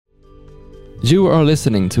You are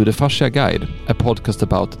listening to the Fascia Guide, a podcast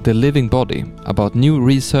about the living body, about new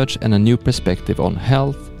research and a new perspective on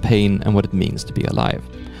health, pain and what it means to be alive.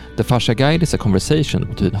 The Fascia Guide is a conversation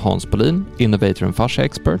between Hans Bohlin, innovator and fascia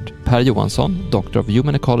expert, Per Johansson, doctor of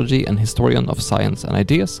human ecology and historian of science and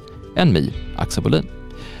ideas, and me, Axel Bohlin.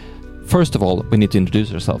 First of all, we need to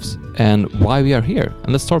introduce ourselves and why we are here.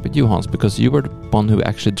 And let's start with you, Hans, because you were the one who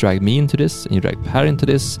actually dragged me into this and you dragged Per into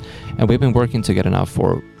this, and we've been working together now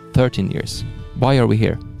for 13 years. Why are we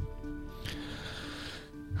here?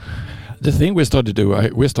 The thing we started to do, I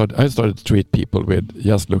started to treat people with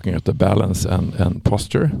just looking at the balance and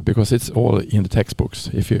posture, because it's all in the textbooks.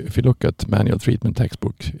 If you look at manual treatment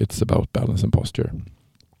textbooks, it's about balance and posture.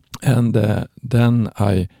 And then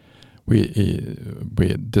we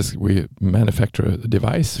manufacture a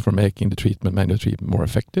device for making the manual treatment more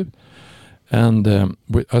effective. And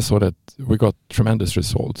I saw that we got tremendous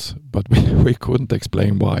results, but we couldn't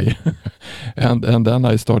explain why. and then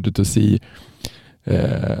I started to see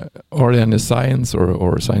are there any science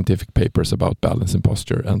or scientific papers about balance and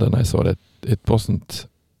posture, and then I saw that it wasn't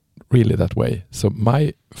really that way. So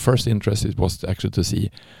my first interest was actually to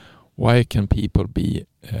see why can people be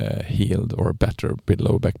healed or better with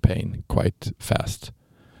low back pain quite fast,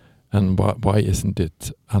 and why isn't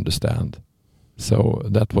it understand? So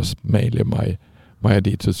that was mainly my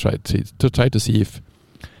idea, to try to see if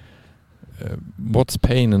what's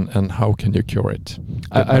pain and how can you cure it.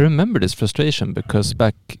 I remember this frustration because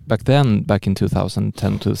back in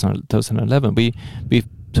 2010, 2011, we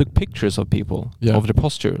took pictures of people of the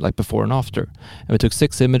posture, like before and after, and we took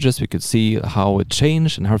 6 images. We could see how it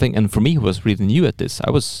changed and everything. And for me, who was really new at this, I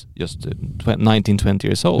was just 19, 20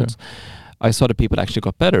 years old. Yeah. I saw that people actually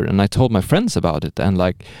got better, and I told my friends about it, and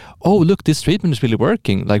like, oh, look, this treatment is really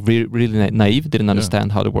working. Like really naive, didn't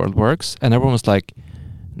understand how the world works, and everyone was like,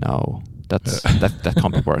 no, that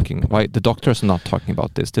can't be working. Why the doctors are not talking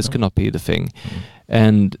about this? This could not be the thing.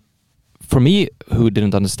 And for me, who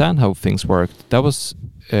didn't understand how things worked, that was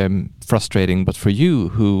frustrating. But for you,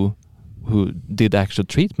 who did actual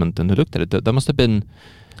treatment and who looked at it, that must have been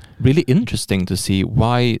really interesting to see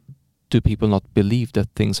why. Do people not believe that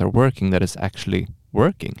things are working, that is actually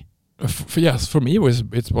working? Yes, for me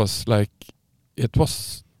it was like, you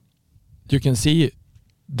can see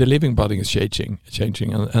the living body is changing,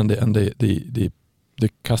 and the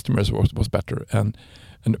customers was better, and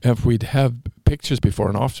if we'd have pictures before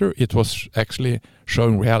and after, it was actually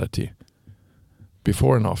showing reality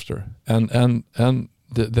before and after, and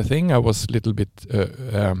the thing I was a little bit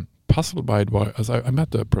puzzled by it was I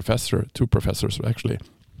met two professors actually.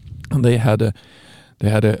 And they had a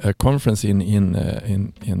conference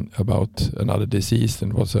in about another disease,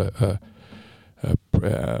 and was a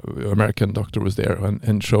American doctor was there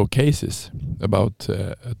and show cases about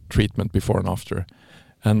treatment before and after.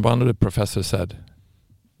 And one of the professors said,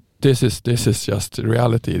 "This is just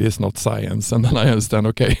reality. It is not science." And then I understand.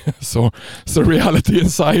 Okay, so reality and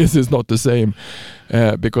science is not the same,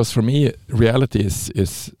 because for me reality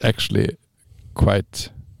is actually quite.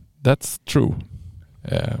 That's true.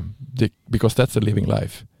 Because that's a living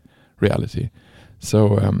life reality.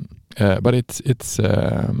 So but it's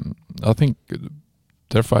I think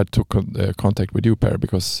therefore I took contact with you, Per,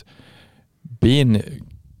 because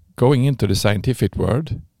going into the scientific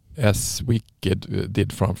world as we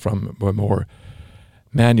did from a more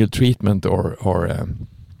manual treatment or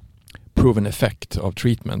proven effect of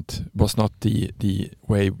treatment was not the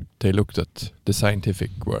way they looked at the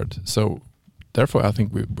scientific world. So therefore, I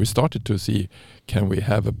think we started to see, can we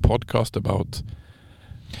have a podcast about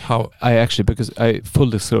how... full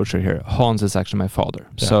disclosure here, Hans is actually my father.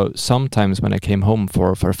 Yeah. So sometimes when I came home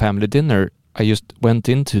for a family dinner, I just went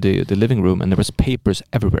into the living room and there was papers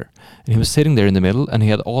everywhere. And he was sitting there in the middle and he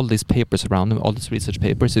had all these papers around him, all these research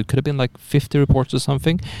papers. It could have been like 50 reports or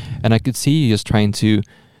something. And I could see you just trying to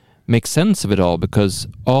make sense of it all, because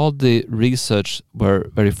all the research were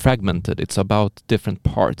very fragmented. It's about different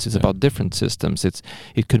parts. It's about different systems.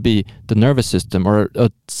 It could be the nervous system or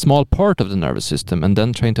a small part of the nervous system, and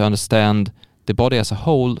then trying to understand the body as a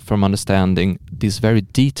whole from understanding this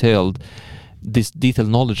detailed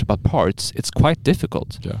knowledge about parts. It's quite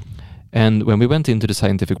difficult. Yeah. And when we went into the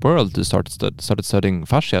scientific world to started studying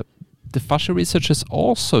fascia, the fascia researchers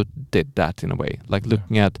also did that in a way, like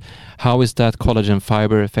looking at how is that collagen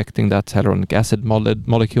fiber affecting that hyaluronic acid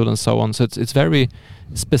molecule and so on. So it's very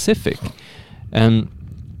specific. And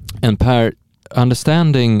Per,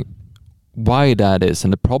 understanding why that is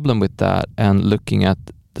and the problem with that, and looking at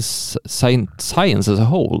the science as a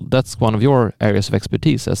whole, that's one of your areas of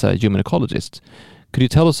expertise as a human ecologist. Could you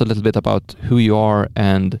tell us a little bit about who you are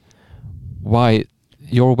and why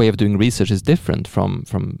your way of doing research is different from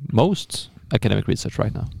most academic research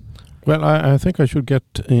right now. Well, I think I should get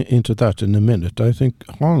into that in a minute. I think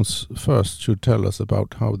Hans first should tell us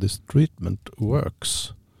about how this treatment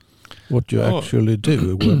works, what you actually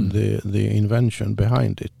do, with the invention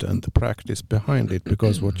behind it and the practice behind it,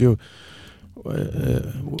 because what you...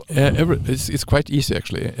 it's quite easy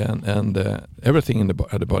actually, and everything in the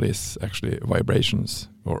body is actually vibrations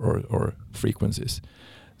or frequencies.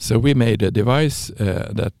 So we made a device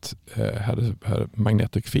that had a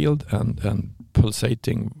magnetic field and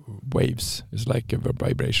pulsating waves. It's like a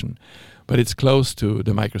vibration, but it's close to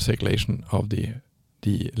the microcirculation of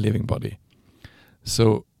the living body.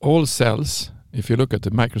 So all cells, if you look at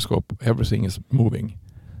the microscope, everything is moving.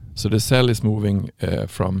 So the cell is moving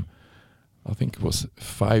from, I think it was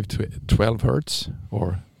 5 to 12 hertz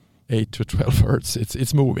or 8 to 12 hertz.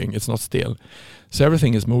 It's moving. It's not still. So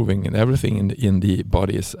everything is moving, and everything in the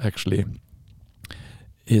body is actually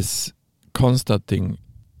constantly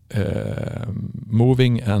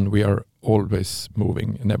moving, and we are always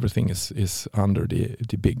moving, and everything is under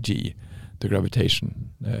the big G, the gravitation,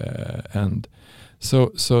 and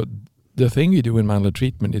so the thing you do in manual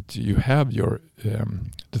treatment, you have your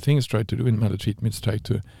the things try to do in manual treatment is try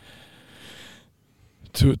to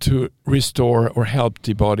restore or help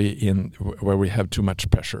the body in where we have too much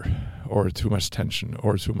pressure or too much tension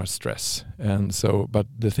or too much stress. And so, but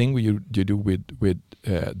the thing you do with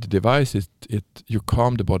the device is you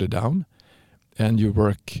calm the body down, and you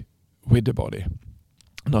work with the body,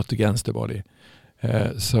 not against the body.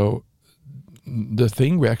 So the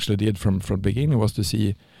thing we actually did from the beginning was to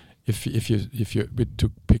see if we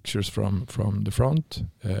took pictures from the front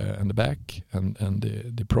and the back and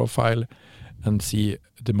the profile, and see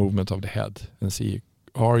the movement of the head, and see,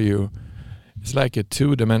 it's like a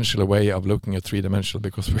two-dimensional way of looking at three-dimensional,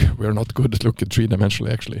 because we're not good at looking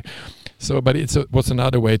three-dimensionally actually. So, but what's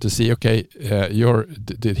another way to see, okay,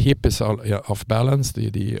 the hip is all off balance,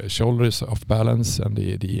 the shoulder is off balance, and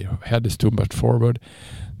the head is too much forward.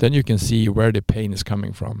 Then you can see where the pain is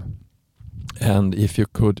coming from. And if you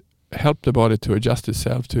could help the body to adjust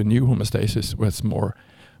itself to a new homeostasis where it's more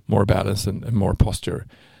balance and more posture,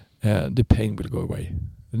 the pain will go away.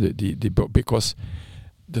 Because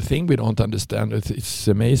the thing we don't understand, it's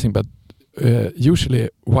amazing, but usually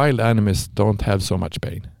wild animals don't have so much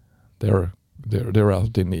pain. They're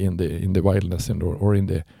out in the wildness or in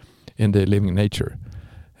the living nature.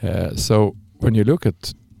 So when you look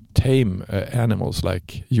at tame animals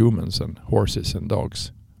like humans and horses and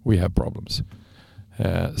dogs, we have problems.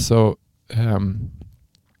 So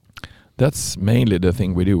that's mainly the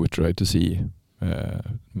thing we do. We try to see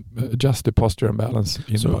adjust the posture and balance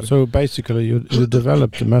in the body. So basically, you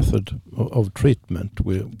developed a method of treatment,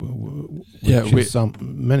 in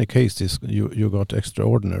many cases you got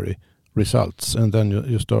extraordinary results, and then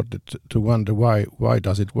you started to wonder why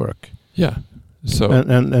does it work? Yeah. So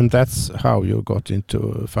and that's how you got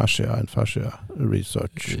into fascia and fascia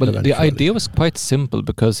research. But the idea was quite simple,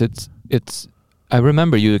 because it's. I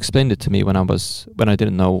remember you explained it to me when I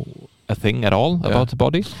didn't know a thing at all about the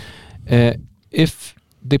body. If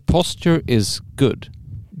the posture is good,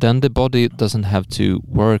 then the body doesn't have to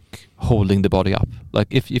work holding the body up. Like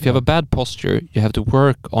if you have a bad posture, you have to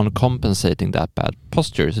work on compensating that bad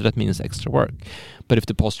posture. So that means extra work. But if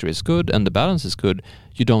the posture is good and the balance is good,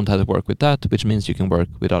 you don't have to work with that, which means you can work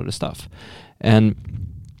with other stuff. And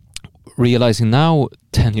realizing now,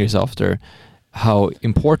 10 years after, how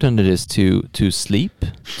important it is to sleep,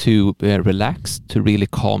 to relax, to really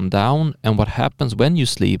calm down. And what happens when you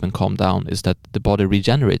sleep and calm down is that the body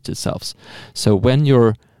regenerates itself. So when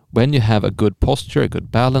you have a good posture, a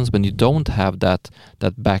good balance, when you don't have that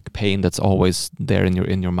back pain that's always there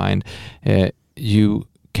in your mind, you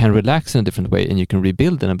can relax in a different way, and you can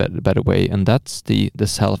rebuild in a better way, and that's the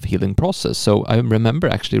self-healing process. So I remember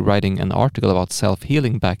actually writing an article about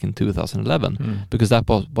self-healing back in 2011, because that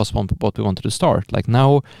was what we wanted to start. Like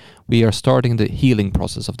now we are starting the healing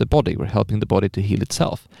process of the body. We're helping the body to heal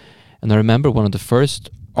itself. And I remember one of the first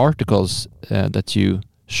articles that you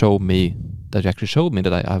actually showed me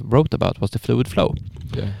that I wrote about was the fluid flow.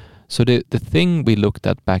 Yeah. So the thing we looked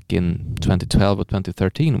at back in 2012 or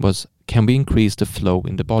 2013 was, can we increase the flow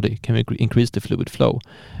in the body? Can we increase the fluid flow?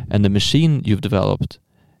 And the machine you've developed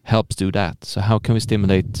helps do that. So how can we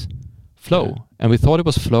stimulate flow? Yeah. And we thought it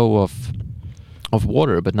was flow of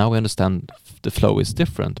water, but now we understand the flow is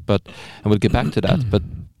different. And we'll get back to that.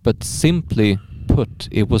 But simply put,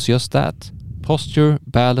 it was just that: posture,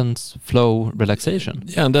 balance, flow, relaxation.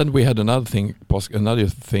 Yeah, and then we had another thing. Another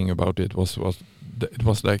thing about it was it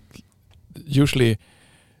was like usually.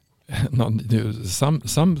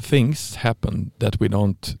 Some things happen that we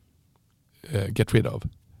don't get rid of.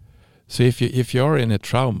 So if you're in a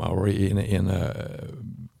trauma or in a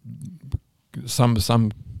some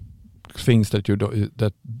things that you do,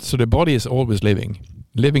 that so the body is always living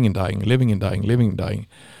and dying.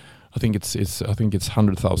 I think it's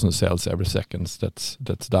 100,000 cells every second that's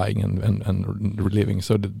dying and living.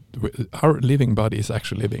 So our living body is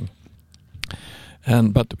actually living.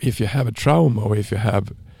 But if you have a trauma, or if you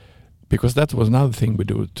have, because that was another thing we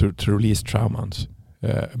do to release traumas.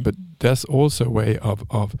 But there's also a way of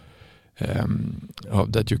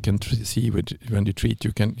that you can see when you treat.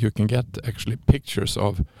 You can get actually pictures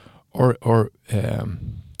of or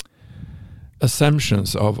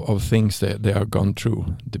assumptions of things that they are gone through,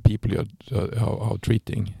 the people you are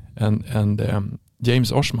treating. And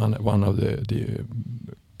James Oshman, one of the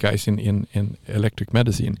guys in electric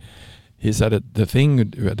medicine, he said that the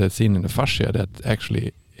thing that's seen in the fascia that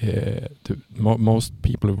actually most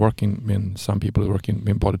people working in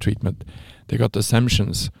body treatment, they got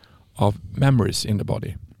assumptions of memories in the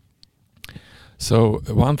body. So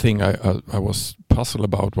one thing I was puzzled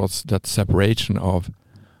about was that separation of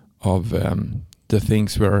the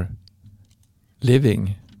things we're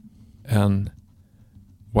living, and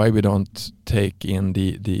why we don't take in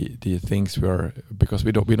the things because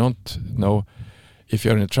we don't know. If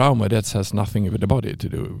you're in a trauma, that has nothing with the body to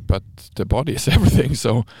do, but the body is everything.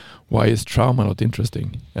 So why is trauma not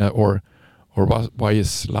interesting, or why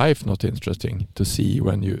is life not interesting to see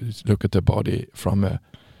when you look at the body from a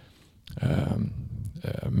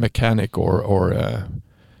mechanic or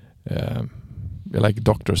like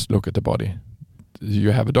doctors look at the body?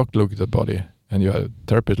 You have a doctor look at the body, and you have a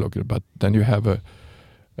therapist look at it, but then you have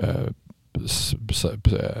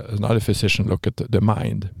another physician look at the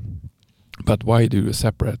mind. But why do you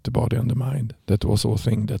separate the body and the mind? That was a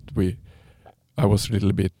thing that I was a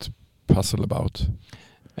little bit puzzled about.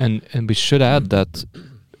 And we should add that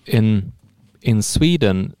in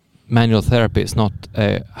Sweden, manual therapy is not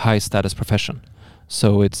a high status profession.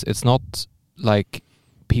 So it's not like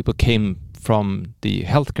people came from the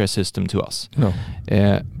healthcare system to us. No.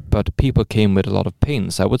 But people came with a lot of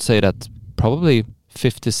pains. I would say that probably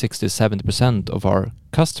 50, 60, 70% of our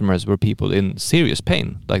customers were people in serious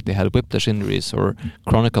pain, like they had whiplash injuries or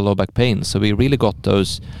chronic low back pain. So we really got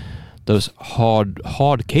those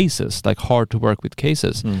hard cases, like hard to work with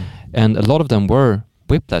cases. And a lot of them were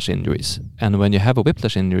whiplash injuries. And when you have a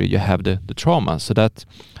whiplash injury, you have the trauma. So that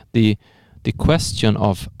the question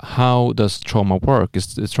of how does trauma work,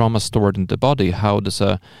 is the trauma stored in the body? How does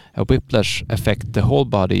a whiplash affect the whole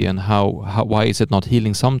body, and why is it not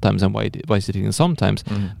healing sometimes, and why is it healing sometimes?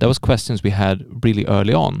 That was questions we had really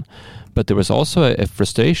early on. But there was also a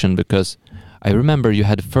frustration, because I remember you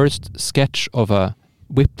had the first sketch of a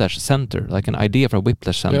whiplash center, like an idea for a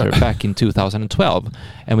whiplash center back in 2012,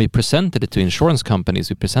 and we presented it to insurance companies,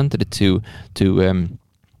 we presented it to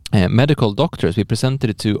medical doctors, we presented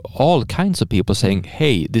it to all kinds of people, saying,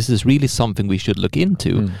 hey, this is really something we should look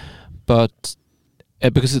into. But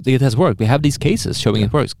because it has worked, we have these cases showing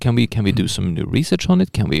it works. Can we do some new research on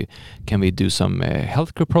it? Can we do some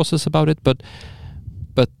healthcare process about it? But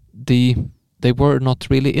they were not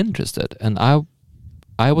really interested, and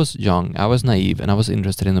I was young, I was naive, and I was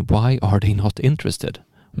interested in why are they not interested?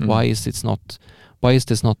 Why is this not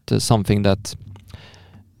something that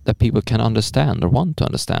people can understand or want to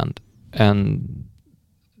understand? And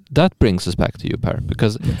that brings us back to you, Per,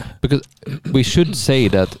 because we should say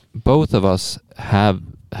that both of us have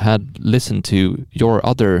had listened to your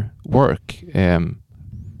other work a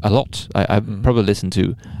lot. I've probably listened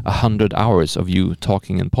to 100 hours of you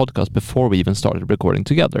talking in podcasts before we even started recording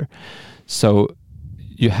together. So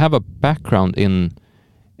you have a background in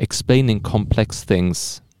explaining complex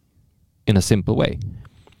things in a simple way.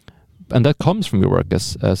 And that comes from your work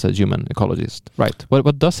as a human ecologist, right?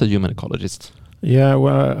 What does a human ecologist? Yeah,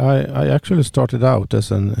 well, I actually started out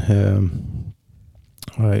as I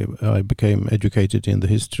became educated in the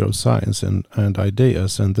history of science and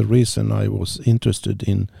ideas, and the reason I was interested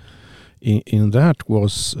in that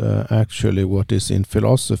was actually what is in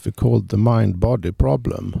philosophy called the mind-body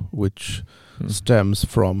problem, which stems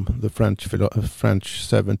from the French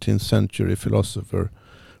 17th century philosopher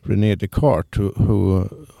René Descartes, who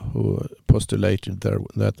postulated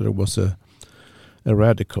that there was a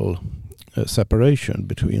radical separation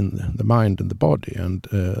between the mind and the body, and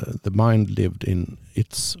the mind lived in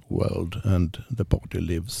its world and the body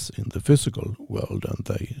lives in the physical world,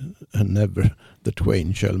 and never the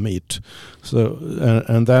twain shall meet. So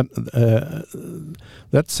and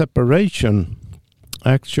that separation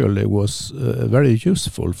actually was very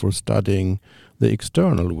useful for studying the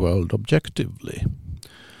external world objectively.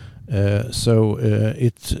 So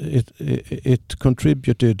it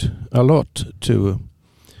contributed a lot to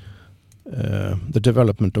the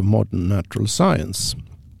development of modern natural science.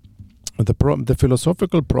 The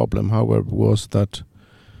philosophical problem, however, was that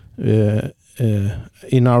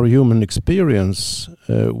in our human experience,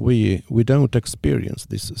 we don't experience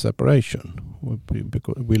this separation.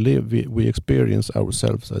 Because we experience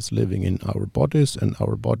ourselves as living in our bodies, and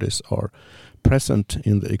our bodies are present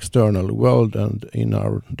in the external world, and in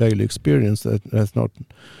our daily experience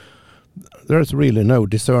there's really no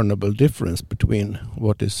discernible difference between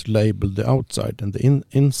what is labeled the outside and the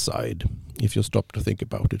inside, if you stop to think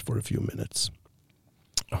about it for a few minutes.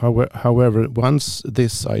 However, once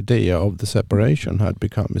this idea of the separation had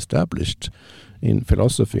become established in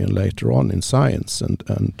philosophy and later on in science,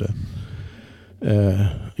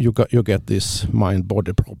 you get this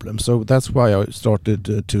mind-body problem. So that's why I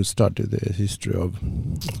started to study the history of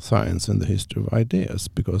science and the history of ideas,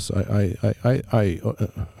 because I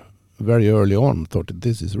very early on thought that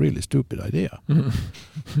this is a really stupid idea.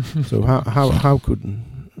 So how could,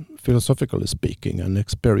 philosophically speaking and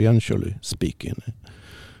experientially speaking,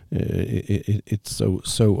 it so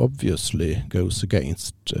obviously goes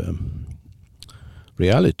against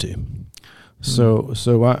reality. So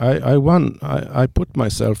I put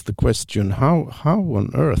myself the question: how on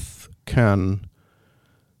earth can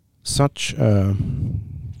such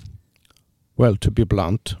well, to be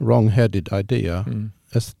blunt, wrong-headed idea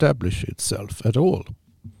establish itself at all?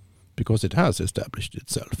 Because it has established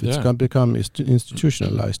itself. It's become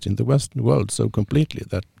institutionalized in the Western world so completely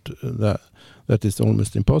that it's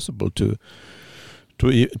almost impossible to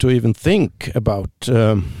even think about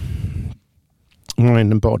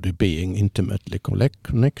mind and body being intimately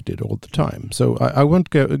connected all the time. So I won't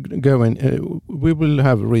go in. We will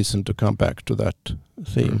have a reason to come back to that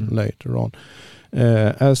theme later on.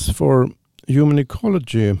 As for human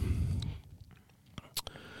ecology,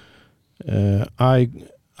 I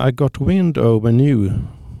got wind of a new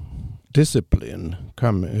discipline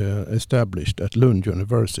established at Lund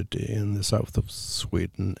University in the south of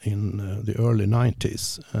Sweden in the early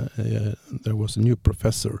 90s. There was a new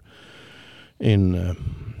professor in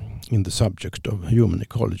the subject of human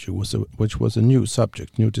ecology, which was a new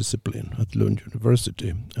subject, new discipline at Lund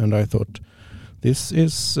University. And I thought, this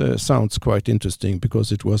sounds quite interesting,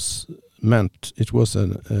 because it was an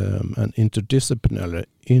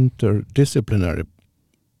interdisciplinary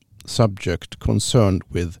subject concerned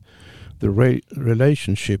with the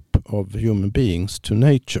relationship of human beings to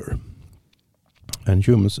nature, and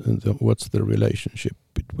humans. What's the relationship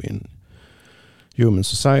between human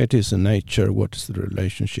societies and nature? What is the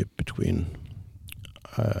relationship between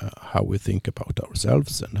how we think about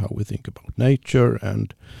ourselves and how we think about nature?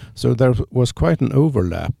 And so there was quite an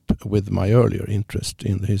overlap with my earlier interest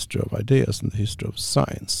in the history of ideas and the history of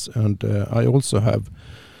science. And I also have,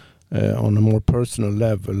 on a more personal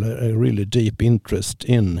level, a really deep interest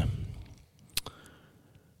in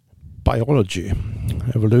biology,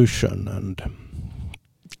 evolution, and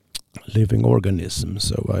living organisms.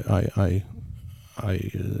 So I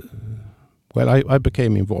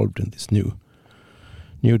became involved in this new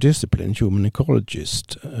discipline, human ecology,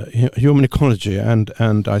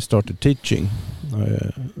 and I started teaching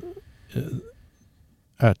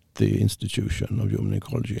at the Institution of Human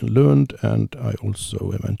Ecology in Lund, and I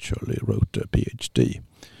also eventually wrote a PhD.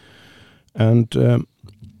 And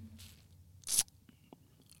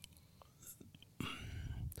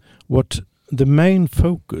what the main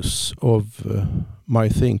focus of my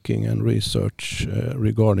thinking and research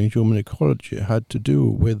regarding human ecology had to do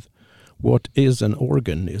with what is an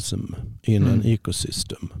organism in an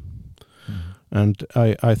ecosystem. And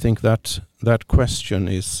I think that question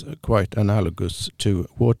is quite analogous to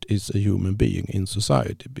what is a human being in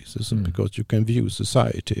society, because you can view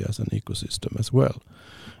society as an ecosystem as well,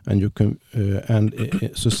 and you can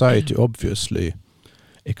society obviously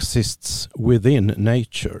exists within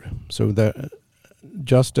nature. So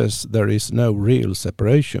just as there is no real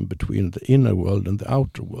separation between the inner world and the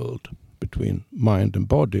outer world, between mind and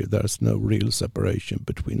body, there's no real separation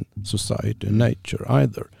between society and nature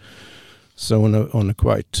either. So on a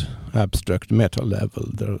quite abstract meta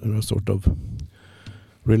level, there are sort of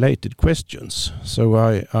related questions. So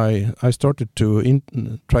I started to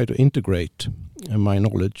try to integrate my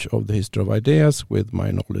knowledge of the history of ideas with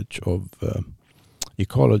my knowledge of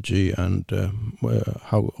ecology and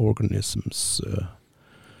how organisms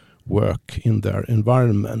work in their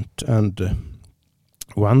environment. And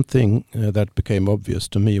one thing that became obvious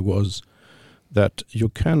to me was that you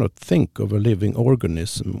cannot think of a living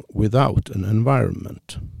organism without an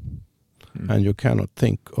environment. And you cannot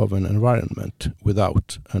think of an environment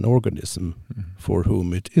without an organism for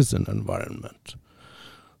whom it is an environment.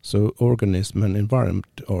 So organism and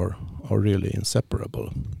environment are really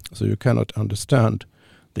inseparable. So you cannot understand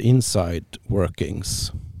the inside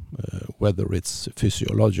workings, whether it's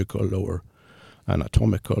physiological or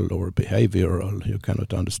anatomical or behavioral. You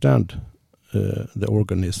cannot understand the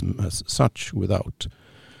organism as such without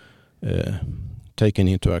taking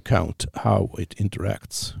into account how it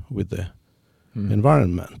interacts with the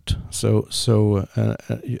environment. So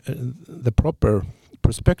the proper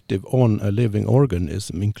perspective on a living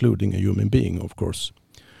organism, including a human being, of course,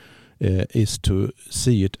 is to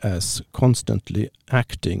see it as constantly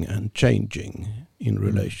acting and changing in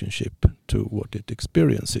relationship to what it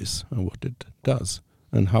experiences and what it does,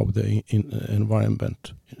 and how the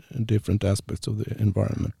environment, different aspects of the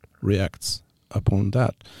environment, reacts upon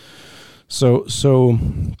that. So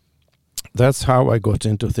that's how I got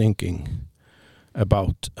into thinking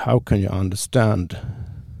about how can you understand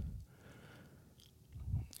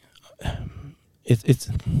it's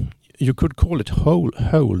you could call it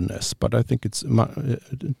wholeness, but I think it's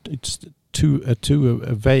too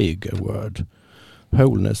vague a word.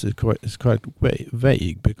 Wholeness is quite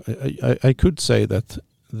vague. I could say that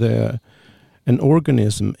an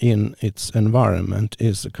organism in its environment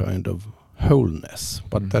is a kind of wholeness,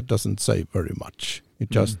 but that doesn't say very much. It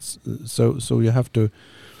just so you have to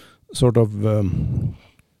sort of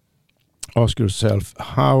ask yourself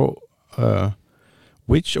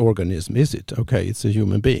which organism is it? Okay, it's a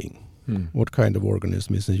human being. What kind of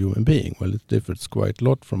organism is a human being? Well, it differs quite a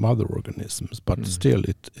lot from other organisms, but still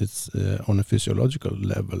it's on a physiological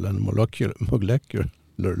level and molecular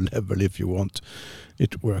level, if you want.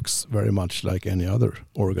 It works very much like any other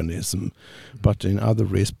organism, but in other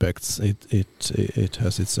respects it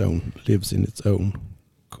has its own, lives in its own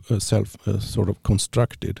self sort of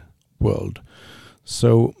constructed world.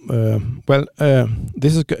 So,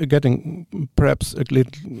 this is getting perhaps a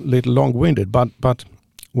little long-winded, but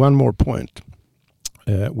one more point,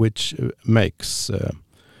 which makes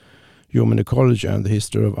human ecology and the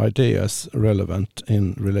history of ideas relevant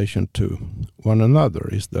in relation to one another,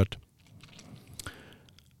 is that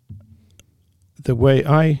the way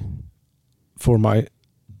to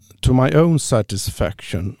my own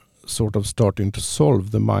satisfaction, sort of starting to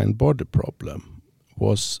solve the mind-body problem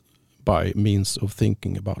was by means of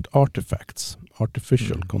thinking about artifacts,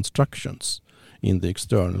 artificial constructions in the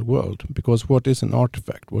external world. Because what is an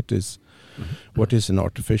artifact? What is an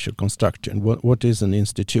artificial construction? What is an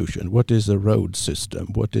institution? What is a road system?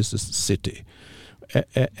 What is a city?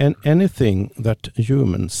 And anything that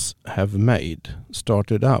humans have made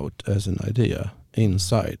started out as an idea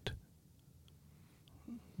inside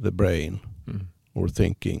the brain or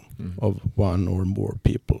thinking of one or more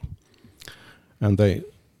people. And they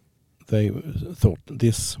thought,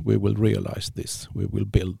 we will realize this, we will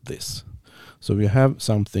build this. So we have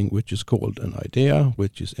something which is called an idea,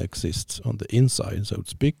 which exists on the inside, so to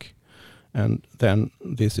speak, and then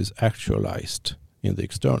this is actualized in the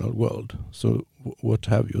external world. So what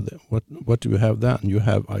have you then? What do you have then? You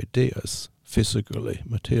have ideas physically,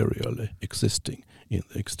 materially existing in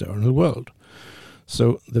the external world.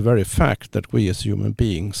 So the very fact that we as human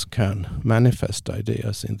beings can manifest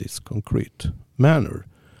ideas in this concrete manner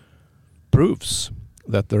proves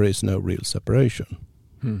that there is no real separation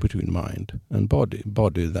between mind and body.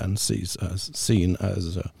 Body then seen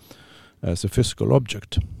as a physical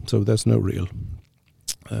object. So there's no real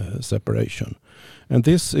separation. And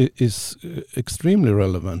this is extremely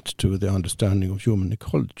relevant to the understanding of human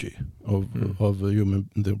ecology, of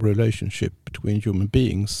the relationship between human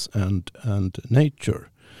beings and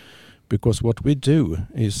nature. Because what we do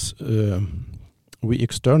is we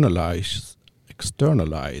externalize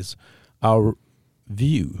our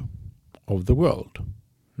view of the world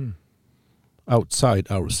outside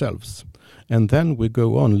ourselves, and then we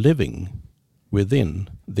go on living within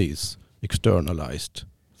these externalized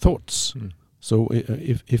thoughts. So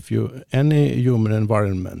if any human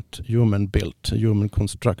environment, human built, human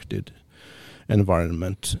constructed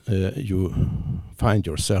environment you find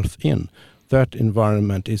yourself in, that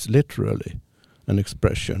environment is literally an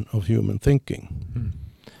expression of human thinking.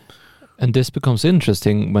 And this becomes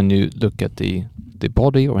interesting when you look at the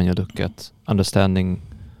body, or when you look at understanding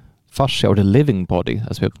fascia, or the living body,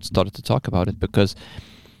 as we've started to talk about it, because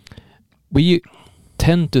we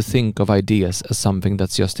tend to think of ideas as something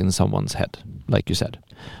that's just in someone's head, like you said.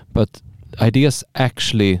 But ideas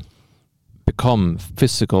actually become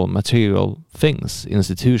physical, material things,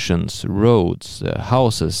 institutions, roads,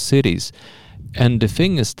 houses, cities. And the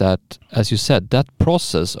thing is that, as you said, that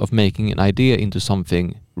process of making an idea into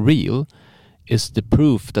something real is the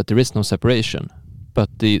proof that there is no separation.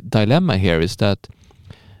 But the dilemma here is that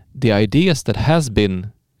the ideas that has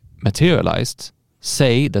been materialized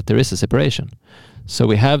say that there is a separation. So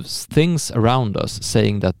we have things around us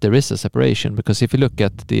saying that there is a separation, because if you look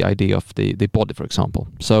at the idea of the body, for example.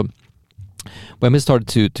 So when we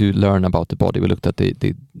started to learn about the body, we looked at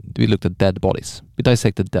dead bodies. We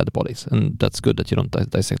dissected dead bodies, and that's good that you don't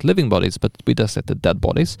dissect living bodies, but we dissected dead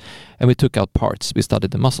bodies, and we took out parts. We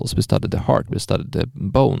studied the muscles, we studied the heart, we studied the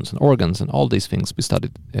bones and organs, and all these things we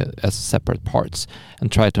studied as separate parts,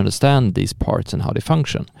 and tried to understand these parts and how they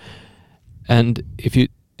function. And if you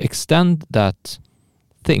extend that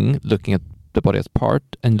thing, looking at the body as part,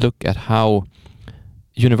 and look at how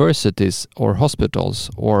universities or hospitals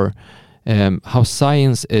or how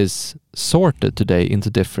science is sorted today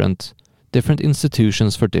into different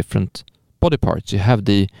institutions for different body parts. You have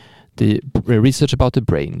the research about the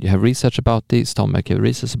brain, you have research about the stomach, you have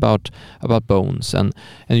research about bones, and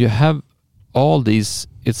you have all these.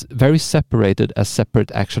 It's very separated as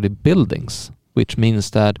separate actually buildings, which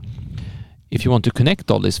means that if you want to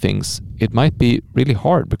connect all these things, it might be really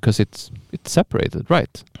hard because it's separated,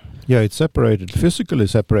 right? Yeah, it's separated, physically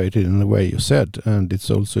separated in the way you said, and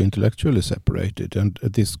it's also intellectually separated. And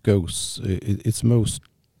this goes, it's most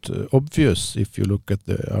obvious if you look at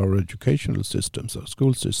our educational systems, our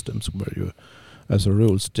school systems, where you, as a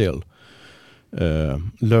rule, still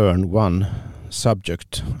learn one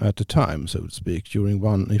subject at a time, so to speak.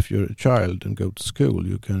 If you're a child and go to school,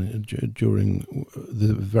 you can, during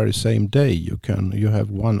the very same day, you have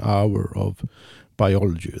 1 hour of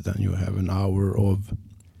biology, then you have an hour of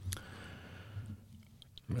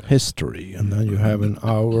history, and then you have an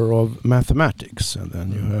hour of mathematics, and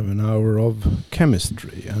then you have an hour of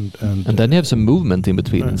chemistry, and then you have some movement in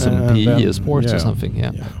between, and some PE or sports or something.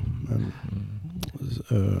 Yeah.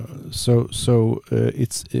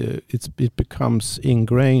 It becomes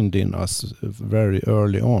ingrained in us very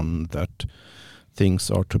early on that things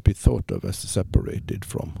are to be thought of as separated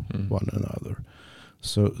from one another.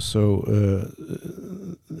 So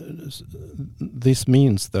this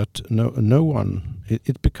means that no one.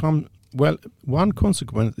 It becomes, well, one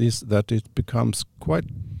consequence is that it becomes quite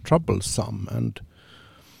troublesome and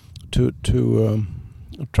to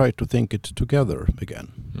try to think it together again.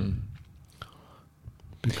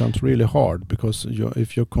 Becomes really hard, because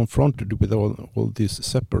if you're confronted with all these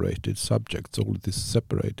separated subjects, all these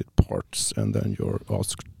separated parts, and then you're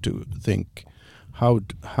asked to think, how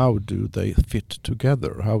do they fit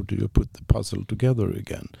together? How do you put the puzzle together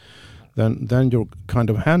again? Then you're kind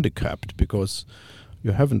of handicapped, because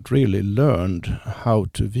you haven't really learned how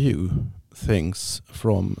to view things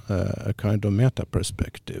from a kind of meta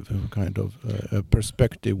perspective, a kind of a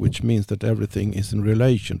perspective which means that everything is in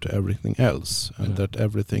relation to everything else, and that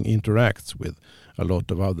everything interacts with a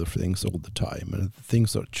lot of other things all the time, and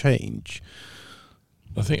things are change.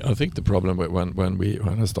 I think the problem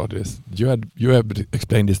when I started this, you have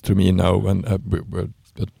explained this to me now, when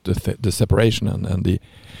the separation and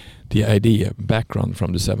the idea background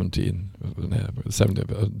from the 17th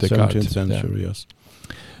century, yes.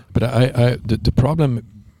 But the problem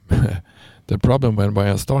the problem when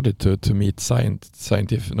I started to meet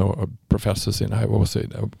scientific professors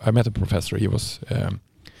I met a professor. He was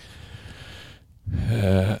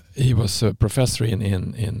a professor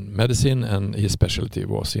in medicine, and his specialty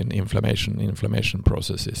was in inflammation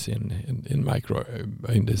processes in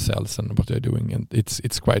the cells and what they're doing. And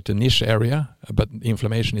it's quite a niche area, but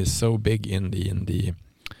inflammation is so big in the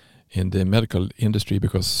medical industry,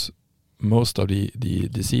 because most of the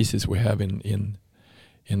diseases we have in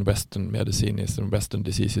Western medicine and Western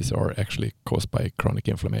diseases are actually caused by chronic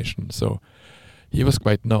inflammation. So he was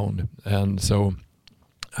quite known, and so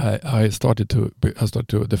I started to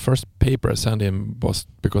the first paper I sent him was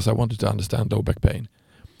because I wanted to understand low back pain,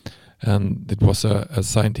 and it was a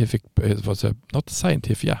scientific. It was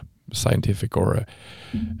scientific or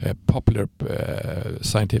a popular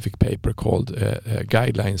scientific paper called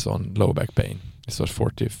Guidelines on Low Back Pain. It was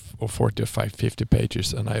 40 or 50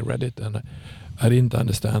 pages, and I read it, and I didn't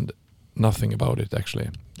understand nothing about it actually,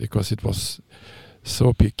 because it was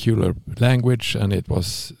so peculiar language, and it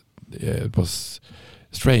was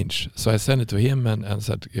strange. So I sent it to him and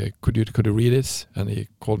said, could you read this? And he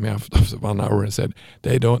called me after 1 hour and said,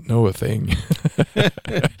 they don't know a thing.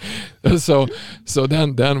 So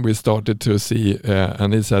then we started to see,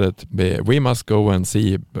 and he said that we must go and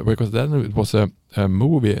see, because then it was a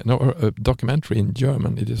documentary in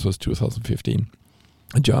German. It was 2015,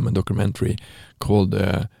 a German documentary called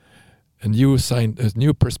a new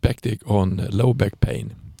perspective on low back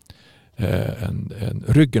pain. And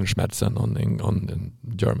Ryggenschmerzen on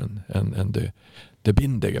German, and the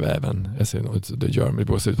Bindegeväven, as you know, it's the German. It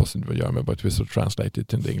wasn't German, but we sort of translated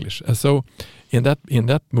it into English. And so in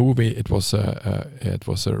that movie, it was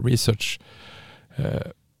a research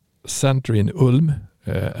center in Ulm,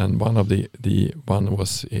 and one of the one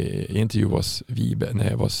was interview was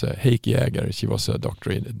Heikki Jäger. She was a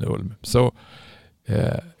doctor in Ulm. So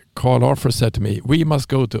Carl Arthur said to me, "We must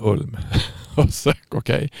go to Ulm." I was like,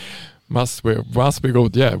 "Okay, must we go?"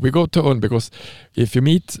 Yeah, we go to Ulm, because if you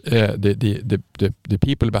meet the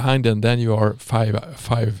people behind them, then you are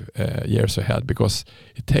five years ahead, because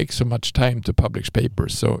it takes so much time to publish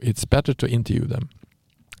papers. So it's better to interview them.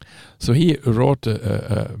 So he wrote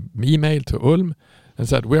an email to Ulm and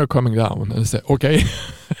said, "We are coming down." And I said, "Okay."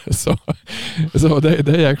 so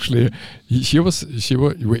they actually, we seen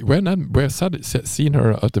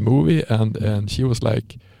her at the movie, and she was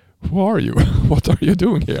like, "Who are you? What are you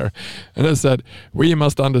doing here?" And I said, "We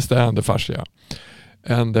must understand the fascia."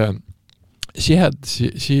 And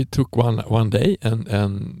she took one day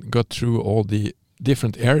and got through all the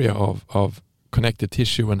different area of connective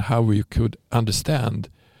tissue and how we could understand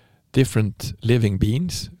different living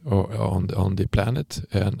beings on the planet,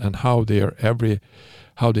 and how they're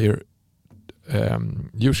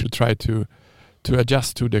usually try to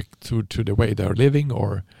adjust to the way they're living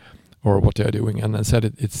or what they're doing. And I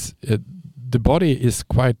said the body is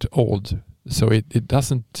quite old, so it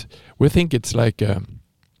doesn't. We think it's like a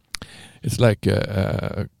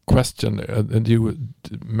question and do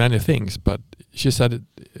many things, but she said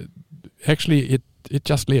actually it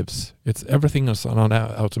just lives. It's everything is on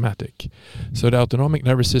automatic. So the autonomic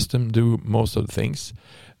nervous system do most of the things,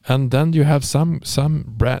 and then you have some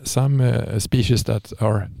species that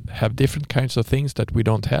have different kinds of things that we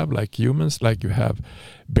don't have, like humans. Like you have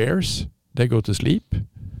bears, they go to sleep,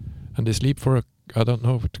 and they sleep for a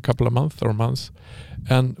couple of months,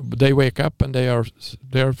 and they wake up and they are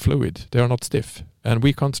fluid. They are not stiff, and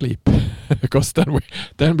we can't sleep because then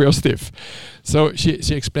we are stiff. So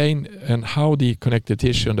she explained and how the connective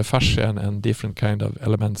tissue and the fascia and different kind of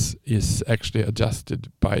elements is actually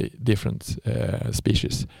adjusted by different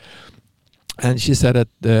species. And she said that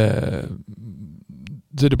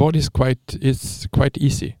the body is quite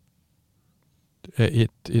easy. The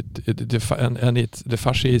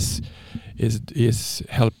fascia is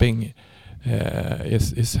helping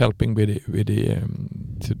helping with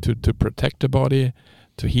to protect the body,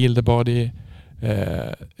 to heal the body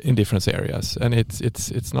in different areas, and it's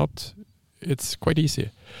quite easy.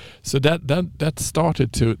 So that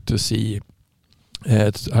started to see.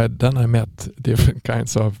 Then I met different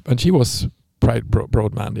kinds of, and she was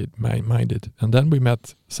broad-minded, and then we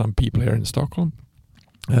met some people here in Stockholm.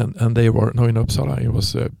 And they were in Uppsala. It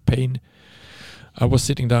was pain. I was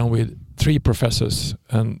sitting down with 3 professors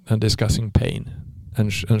and discussing pain,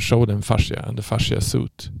 and showed them fascia and the fascia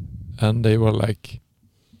suit, and they were like,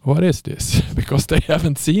 "What is this?" Because they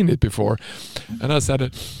haven't seen it before. And I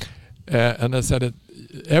said,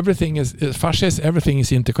 everything is fascia. Everything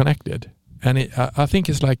is interconnected, and I think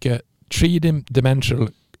it's like a 3D-dimensional,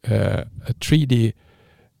 a 3D.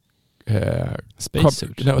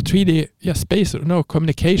 Spacesuit. 3D, spacesuit. No,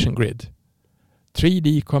 communication grid.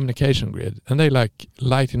 3D communication grid, and they like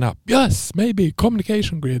lighting up. Yes, maybe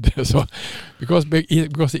communication grid. So because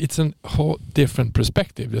it's a whole different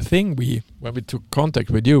perspective. The thing when we took contact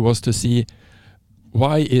with you was to see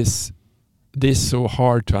why is this so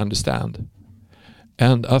hard to understand,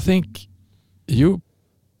 and I think you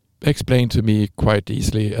explained to me quite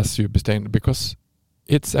easily as you explained, because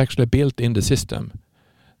it's actually built in the system.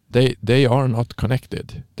 They are not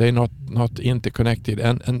connected. They're not interconnected,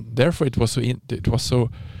 and therefore it was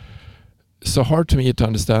so hard to me to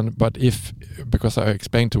understand. But because I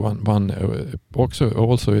explained to one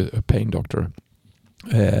also a pain doctor,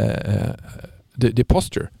 the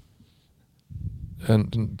posture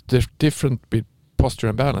and the different posture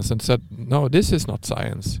and balance, and said, no, this is not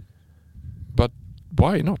science. But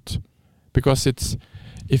why not? Because it's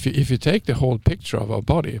if you take the whole picture of our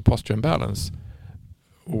body, posture and balance.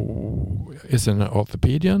 Is it an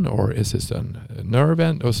orthopedian or is it a nerve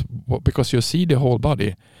end? Because you see the whole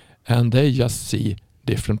body, and they just see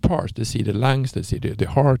different parts. They see the lungs, they see the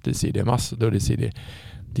heart, they see the muscle, they see the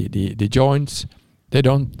joints. They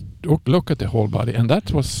don't look at the whole body, and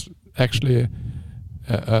that was actually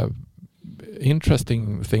a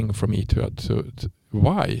interesting thing for me to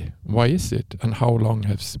why is it, and how long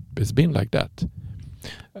has it been like that?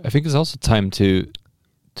 I think it's also time to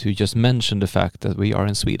just mention the fact that we are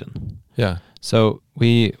in Sweden. Yeah. So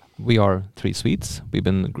we are 3 Swedes.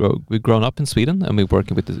 We've grown up in Sweden, and we're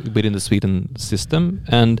working within the Sweden system.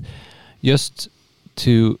 And just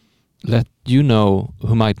to let you know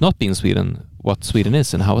who might not be in Sweden, what Sweden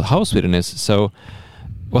is and how Sweden is. So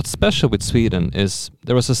what's special with Sweden is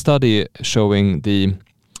there was a study showing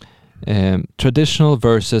traditional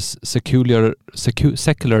versus secular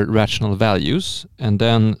rational values, and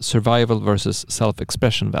then survival versus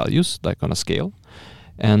self-expression values, like on a scale.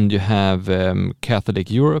 And you have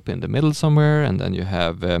Catholic Europe in the middle somewhere, and then you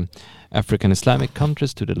have African Islamic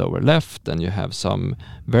countries to the lower left, and you have some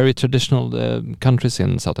very traditional countries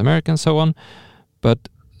in South America and so on. But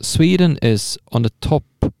Sweden is on the top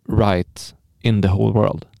right in the whole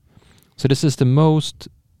world. So this is the most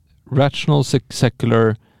rational,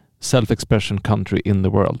 secular, self-expression country in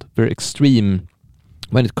the world. Very extreme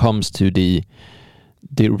when it comes to the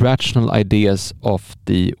rational ideas of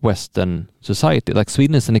the Western society. Like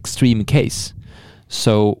Sweden is an extreme case.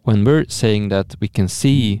 So when we're saying that we can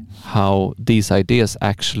see how these ideas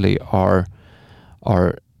actually are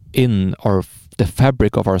in the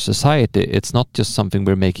fabric of our society, it's not just something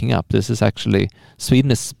we're making up. This is actually,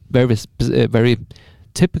 Sweden is very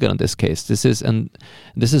typical in this case. This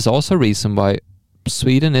is also a reason why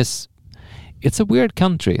Sweden it's a weird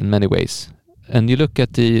country in many ways. And you look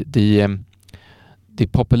at the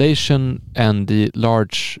population and the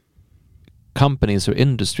large companies or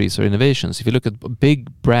industries or innovations. If you look at big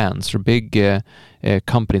brands or big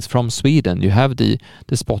companies from Sweden, you have the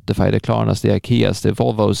Spotify, the Klarnas, the Ikeas, the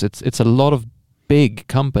Volvos. It's a lot of big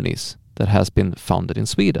companies that has been founded in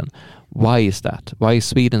Sweden. Why is that? Why is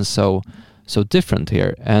Sweden so different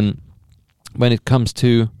here? And when it comes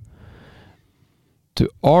to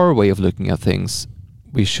our way of looking at things,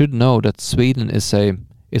 we should know that Sweden is a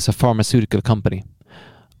pharmaceutical company.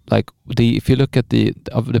 Like if you look at the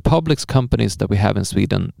public companies that we have in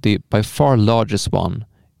Sweden, the by far largest one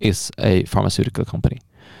is a pharmaceutical company.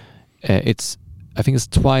 I think it's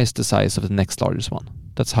twice the size of the next largest one.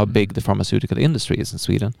 That's how big the pharmaceutical industry is in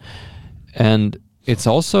Sweden, and it's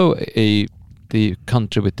also the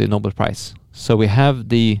country with the Nobel Prize. So we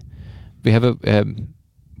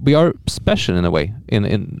are special in a way,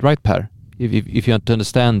 in right, Per? If you want to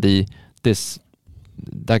understand this,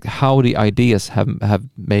 like how the ideas have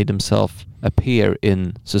made themselves appear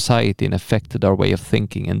in society and affected our way of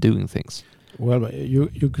thinking and doing things. Well,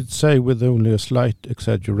 you could say with only a slight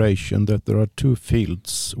exaggeration that there are two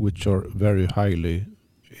fields which are very highly,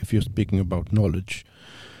 if you're speaking about knowledge,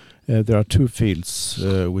 there are two fields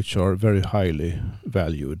which are very highly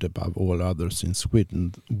valued above all others in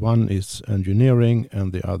Sweden. One is engineering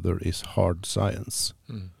and the other is hard science.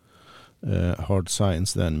 Hard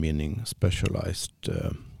science then meaning specialized,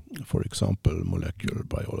 for example, molecular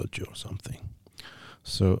biology or something.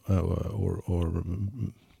 So, or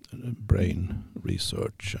brain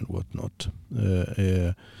research and whatnot.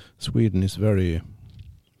 Sweden is very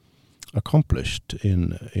accomplished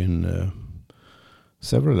in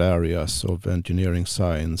several areas of engineering,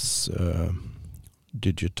 science,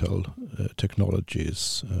 digital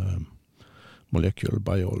technologies, molecular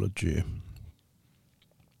biology.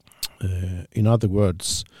 In other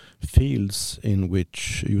words, fields in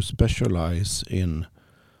which you specialize in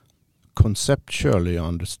conceptually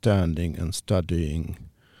understanding and studying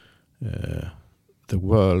the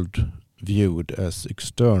world viewed as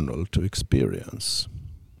external to experience.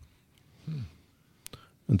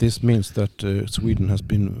 And this means that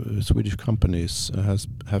Swedish companies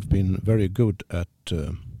have been very good at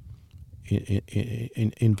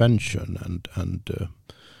invention and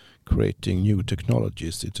creating new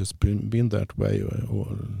technologies. It has been that way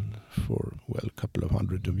for a couple of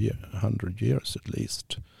hundred years at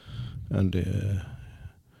least. And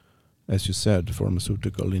as you said,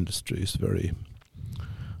 pharmaceutical industry is very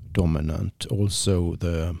dominant. Also,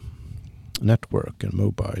 the network and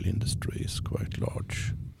mobile industry is quite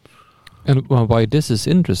large. And why this is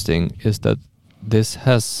interesting is that this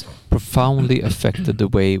has profoundly affected the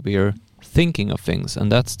way we are thinking of things,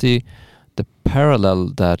 and that's the parallel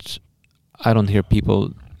that I don't hear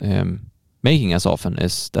people making as often,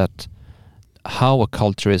 is that how a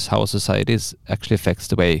culture is, how a society is, actually affects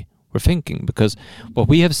the way we're thinking. Because what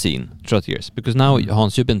we have seen throughout years, because now,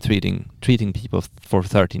 Hans, you've been treating people for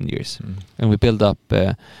 13 years, and we build up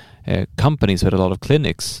companies with a lot of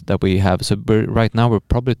clinics that we have. So right now we're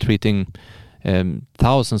probably treating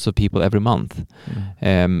thousands of people every month,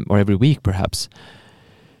 or every week perhaps.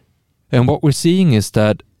 And what we're seeing is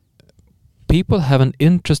that people have an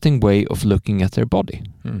interesting way of looking at their body.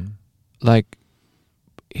 Like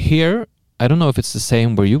here, I don't know if it's the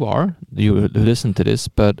same where you are, you who listen to this,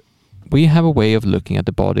 but we have a way of looking at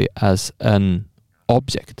the body as an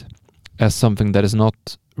object, as something that is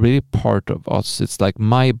not really part of us. It's like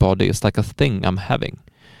my body is like a thing I'm having.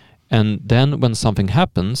 And then when something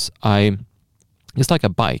happens, it's like a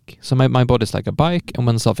bike. So my body is like a bike, and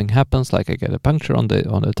when something happens, like I get a puncture on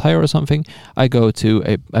the tire or something, I go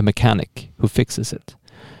to a mechanic who fixes it.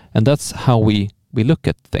 And that's how we we look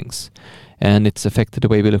at things. And it's affected the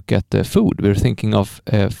way we look at food. We're thinking of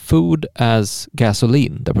food as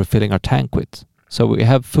gasoline that we're filling our tank with. So we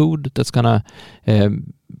have food that's going to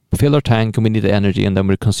fill our tank and we need the energy, and then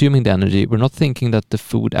we're consuming the energy. We're not thinking that the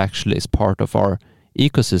food actually is part of our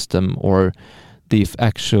ecosystem or the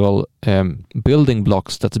actual building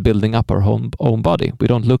blocks that's building up our own body. We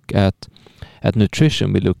don't look at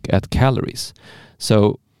nutrition, we look at calories.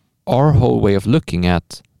 So our whole way of looking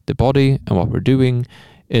at the body and what we're doing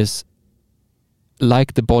is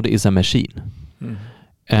like the body is a machine. Mm.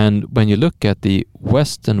 And when you look at the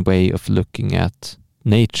Western way of looking at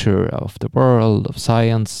nature, of the world, of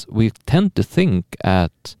science, we tend to think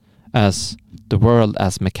as the world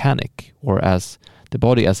as mechanic, or as the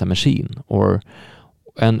body as a machine,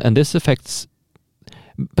 and this affects.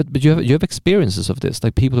 But you have experiences of this,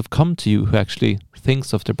 like people have come to you who actually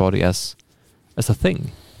thinks of their body as a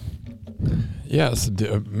thing. Yes,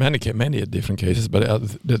 many different cases, but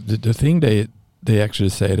the thing they actually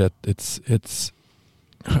say that it's.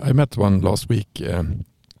 I met one last week.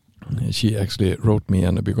 She actually wrote me,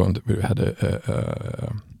 and we had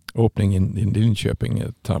a opening in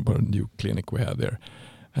Linköping, a new clinic we had there,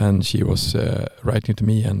 and she was writing to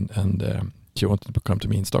me, and she wanted to come to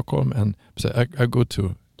me in Stockholm, and said I go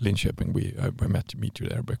to Linköping. I meet you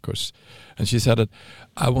there and she said that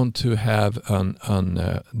I want to have an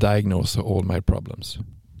diagnose all my problems.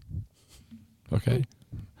 Okay.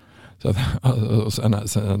 So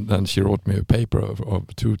and she wrote me a paper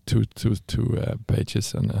of two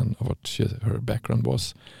pages and what her background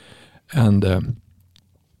was, and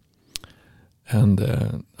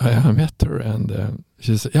I met her, and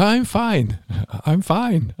she said, "Yeah, I'm fine.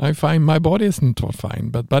 My body isn't fine,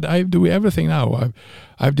 but I do everything now.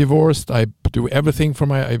 I've divorced. I do everything for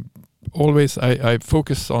my. I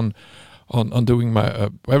focus on doing my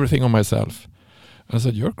everything on myself." I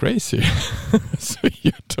said, "You're crazy. So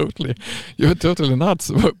you're totally nuts.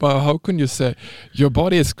 But how can you say your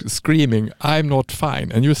body is screaming, 'I'm not fine,'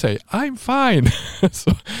 and you say, 'I'm fine'?"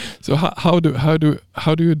 so how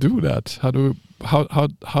do you do that?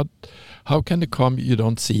 How can it come you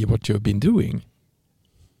don't see what you've been doing?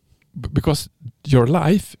 Because your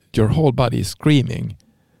life, your whole body is screaming,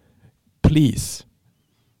 please,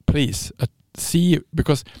 see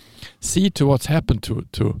to what's happened to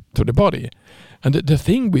the body. And the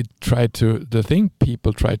thing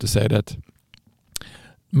people try to say that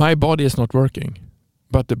my body is not working,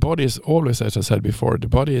 but the body is always, as I said before, the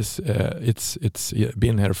body is it's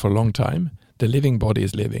been here for a long time. The living body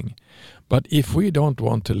is living, but if we don't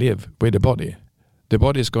want to live with the body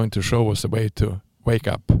is going to show us a way to wake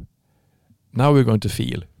up. Now we're going to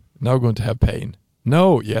feel. Now we're going to have pain.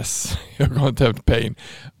 No, yes, you're going to have pain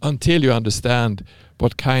until you understand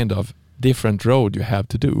what kind of different road you have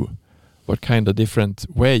to do. What kind of different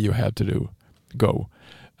way you have to go.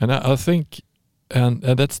 And I think, and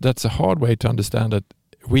that's a hard way to understand that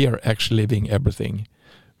we are actually living everything.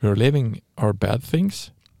 We're living our bad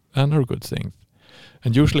things and our good things.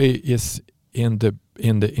 And usually is in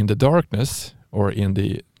the darkness, or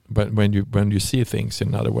when you see things in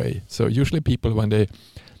another way. So usually people when they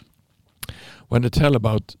tell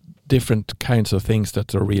about different kinds of things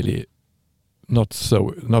that are really not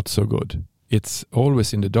so good, it's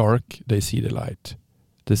always in the dark they see the light.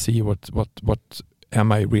 They see what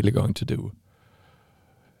am I really going to do?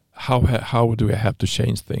 How do I have to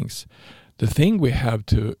change things? The thing we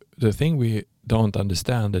don't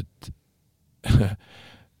understand that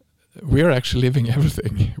we're actually living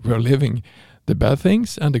everything. We're living the bad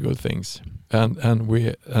things and the good things, and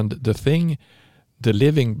the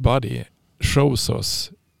living body shows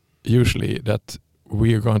us usually that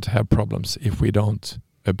we are going to have problems if we don't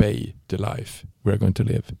obey the life we're going to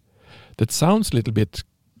live. That sounds a little bit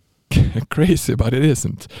crazy, but it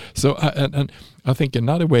isn't. So and I think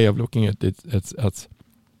another way of looking at it,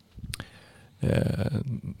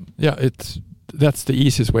 that's the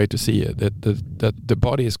easiest way to see it. That the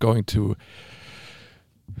body is going to,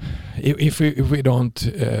 if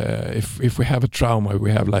we have a trauma,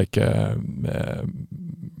 we have like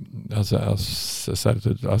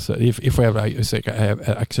if we have I have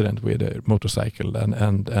an accident with a motorcycle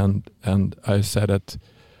and I said that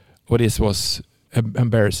this was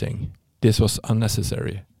embarrassing, this was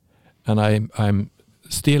unnecessary, and I'm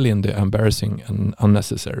still in the embarrassing and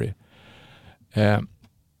unnecessary.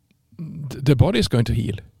 The body is going to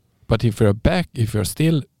heal, but if you're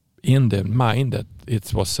still in the mind that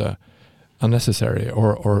it was unnecessary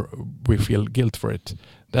or we feel guilt for it,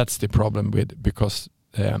 that's the problem because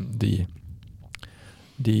the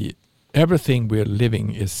everything we're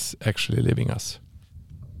living is actually living us.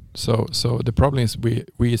 So the problem is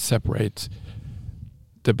we separate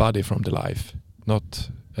the body from the life,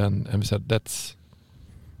 and we said that's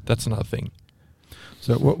another thing.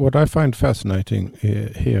 So what I find fascinating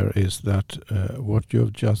here is that what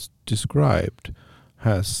you've just described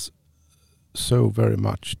has so very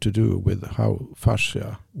much to do with how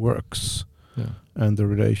fascia works and the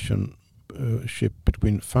relationship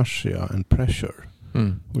between fascia and pressure.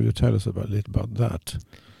 Will you tell us a little about that?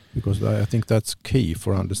 Because I think that's key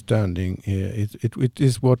for understanding. It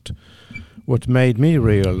is what made me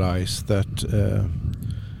realize that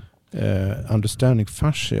understanding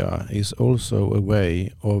fascia is also a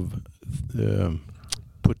way of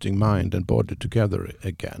putting mind and body together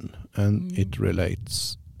again, and it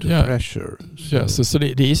relates to pressure. So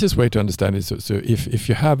the easiest way to understand is so if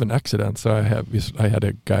you have an accident. So I had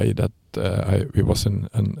a guy that he was in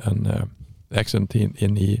an accident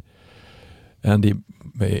and he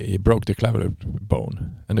broke the clavicle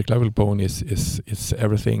bone, and the clavicle bone is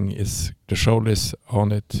everything. Is the shoulders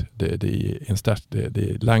on it,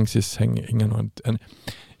 the lungs is hanging on it, and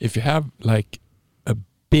if you have like a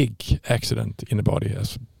big accident in the body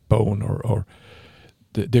as bone or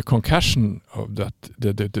the concussion of that,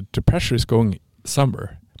 the pressure is going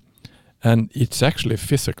somewhere, and it's actually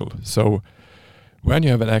physical. So when you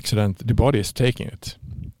have an accident, the body is taking it,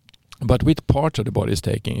 but which part of the body is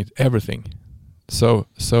taking it? Everything. So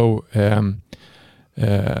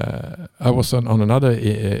I was on another,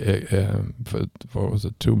 what was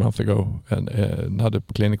it, 2 months ago, and another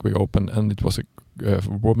clinic we opened, and it was a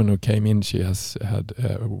woman who came in. She has had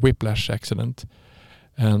a whiplash accident,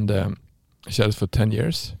 and she had it for 10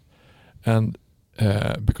 years. And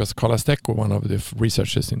because Carla Stecco, one of the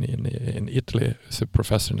researchers in Italy, is a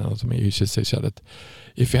professor in anatomy, she said that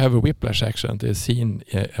if you have a whiplash accident, it's seen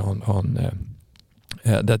on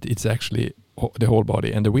that it's actually the whole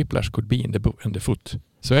body, and the whiplash could be in the foot.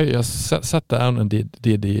 So I just sat down and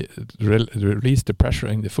release the pressure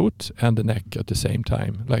in the foot and the neck at the same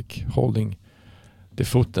time, like holding the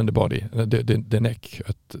foot and the body, the neck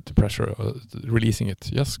at the pressure, releasing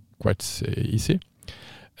it. Just quite easy.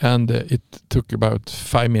 And it took about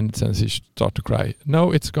 5 minutes, and she started to cry.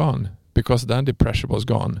 No, it's gone, because then the pressure was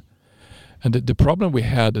gone. And the problem we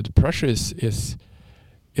had, the pressure is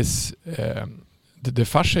the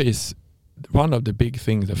fascia is. One of the big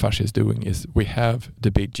things the fascia is doing is we have the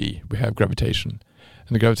big G, we have gravitation.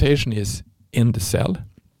 And the gravitation is in the cell,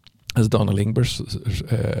 as Donna Lingberg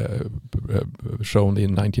shown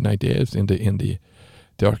in 1998 in the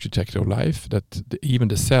Architecture of Life, that even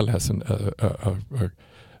the cell has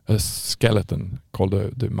a skeleton called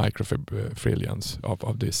the microfibrillans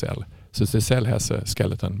of the cell. So the cell has a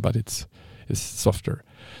skeleton, but it's softer.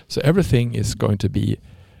 So everything is going to be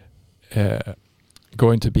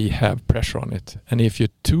have pressure on it, and if you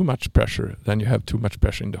too much pressure, then you have too much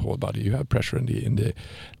pressure in the whole body. You have pressure in the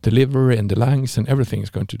liver, in the lungs, and everything is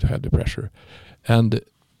going to have the pressure. And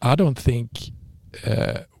I don't think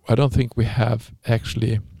we have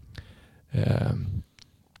actually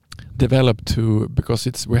developed to,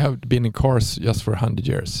 because we have been in cars just for 100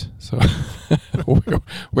 years, so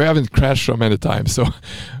we haven't crashed so many times. So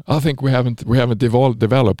I think we haven't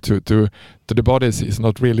developed to the body is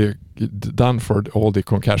not really done for all the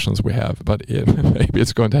concussions we have, but maybe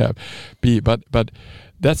it's going to but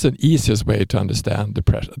that's an easiest way to understand the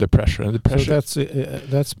pressure and the pressure. So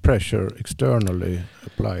that's pressure, externally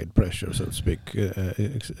applied pressure, so to speak.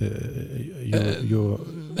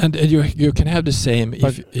 And you can have the same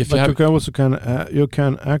if you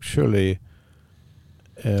can actually.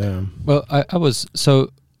 Well, I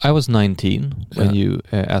was 19 when you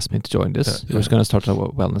asked me to join this. I was going to start a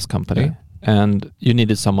wellness company, and you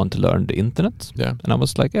needed someone to learn the internet. Yeah. And I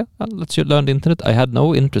was like, let's learn the internet. I had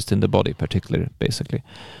no interest in the body particularly, basically.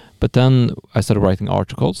 But then I started writing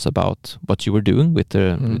articles about what you were doing with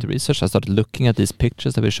the research. I started looking at these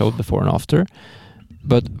pictures that we showed before and after.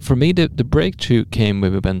 But for me, the breakthrough came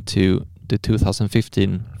when we went to the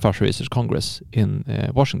 2015 Fascia Research Congress in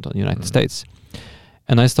Washington, United States.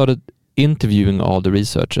 And I started interviewing all the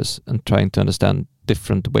researchers and trying to understand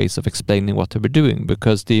different ways of explaining what they were doing,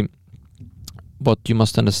 because what you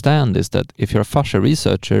must understand is that if you're a fascia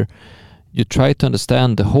researcher, you try to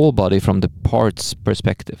understand the whole body from the parts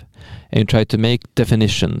perspective, and you try to make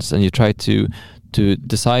definitions, and you try to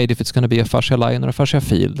decide if it's going to be a fascia line or a fascia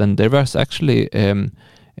field. And there was actually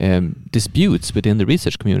disputes within the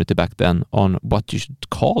research community back then on what you should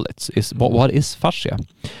call it. What is fascia?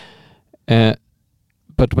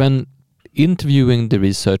 But when interviewing the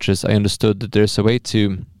researchers, I understood that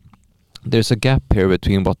there's a gap here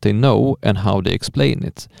between what they know and how they explain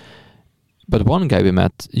it. But one guy we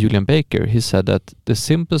met, Julian Baker, he said that the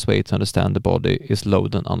simplest way to understand the body is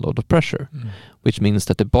load and unload of pressure, which means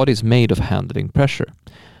that the body is made of handling pressure.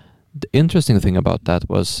 the interesting thing about that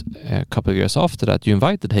was a couple of years after that, you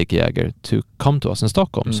invited Heikki Jäger to come to us in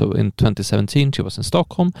Stockholm. So in 2017, she was in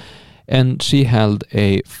Stockholm, and she held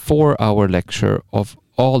a 4-hour lecture of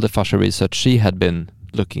all the fascia research she had been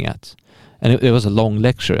looking at. And it was a long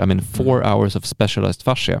lecture. I mean, 4 hours of specialized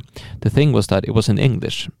fascia. The thing was that it was in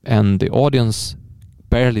English, and the audience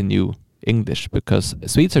barely knew English, because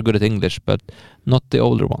Swedes are good at English, but not the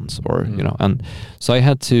older ones, or and so I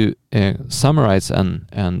had to summarize and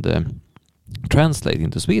translate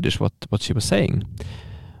into Swedish what she was saying.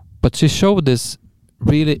 But she showed this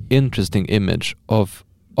really interesting image of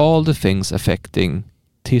all the things affecting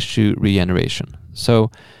tissue regeneration.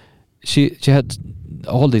 So she had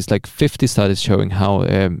all these like 50 studies showing how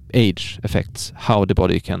age affects how the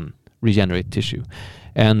body can regenerate tissue,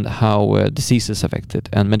 and how diseases affect it,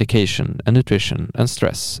 and medication, and nutrition, and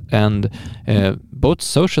stress, and both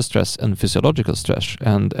social stress and physiological stress,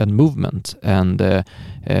 and movement, and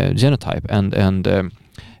genotype,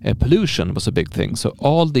 and pollution was a big thing. So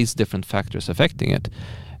all these different factors affecting it,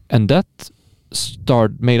 and that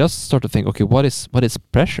made us start to think, okay, what is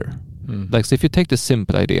pressure? Like, so if you take the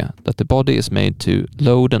simple idea that the body is made to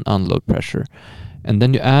load and unload pressure, and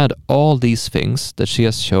then you add all these things that she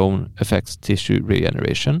has shown affects tissue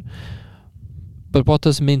regeneration. But what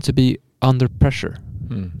does it mean to be under pressure?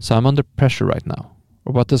 So I'm under pressure right now.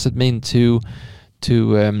 Or what does it mean to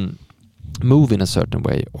move in a certain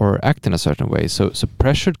way or act in a certain way? So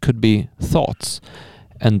pressure could be thoughts.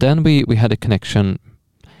 And then we had a connection.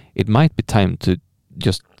 It might be time to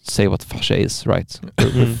just say what fascia is, right?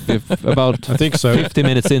 If about I think so. 50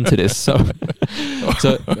 minutes into this, but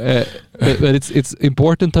it's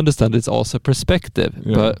important to understand it's also perspective.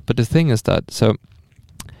 Yeah. But the thing is that, so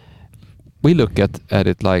we look at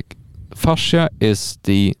it like fascia is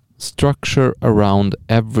the structure around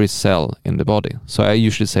every cell in the body. So I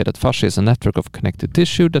usually say that fascia is a network of connective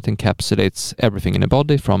tissue that encapsulates everything in the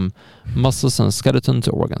body, from muscles and skeleton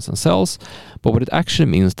to organs and cells. But what it actually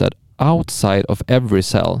means that outside of every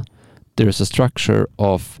cell, there is a structure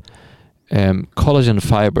of collagen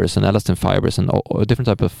fibers and elastin fibers and different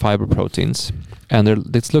type of fiber proteins. And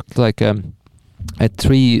it's looked like a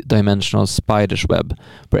 3-dimensional spider's web,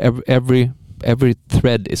 where every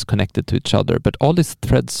thread is connected to each other, but all these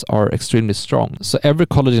threads are extremely strong. So every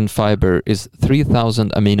collagen fiber is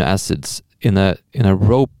 3,000 amino acids in a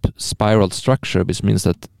rope spiral structure, which means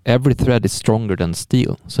that every thread is stronger than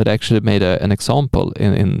steel. So they actually made an example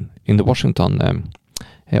in the Washington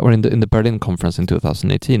or in the Berlin conference in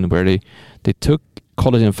 2018, where they took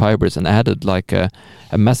collagen fibers and added like a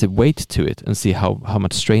massive weight to it and see how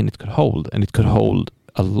much strain it could hold, and it could hold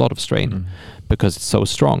a lot of strain because it's so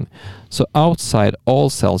strong. So outside all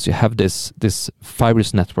cells, you have this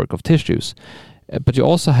fibrous network of tissues, but you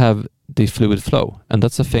also have the fluid flow, and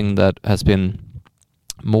that's a thing that has been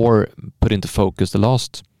more put into focus the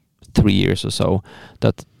last 3 years or so,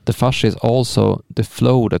 that the fascia is also the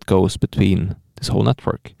flow that goes between this whole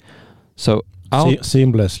network. So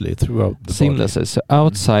seamlessly throughout the body. So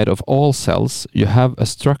outside of all cells, you have a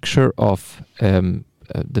structure of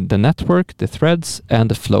the network, the threads, and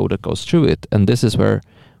the flow that goes through it, and this is where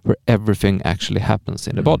everything actually happens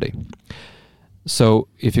in the body. So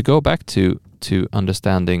if you go back to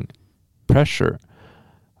understanding pressure,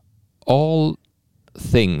 all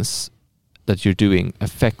things that you're doing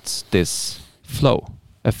affects this flow,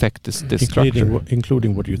 affect this structure.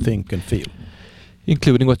 Including what you think and feel.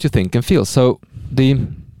 Including what you think and feel. So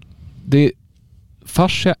the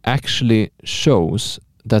fascia actually shows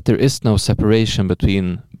that there is no separation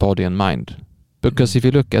between body and mind. Because if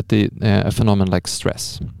you look at a phenomenon like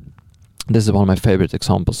stress, this is one of my favorite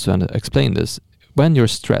examples to explain this. When you're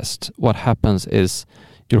stressed, what happens is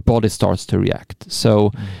your body starts to react.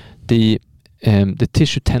 So the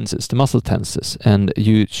tissue tenses, the muscle tenses, and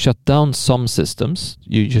you shut down some systems.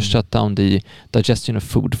 You just shut down the digestion of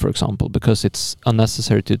food, for example, because it's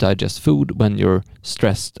unnecessary to digest food when you're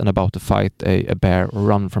stressed and about to fight a bear or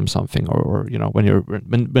run from something, or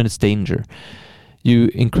when it's danger.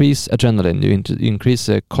 You increase adrenaline, you increase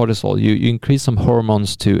cortisol, you increase some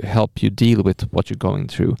hormones to help you deal with what you're going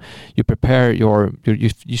through. You prepare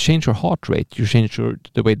you change your heart rate, you change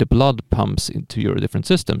the way the blood pumps into your different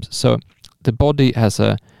systems. So the body has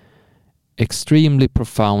a extremely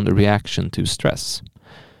profound reaction to stress.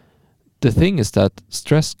 The thing is that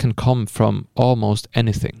stress can come from almost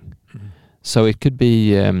anything. So it could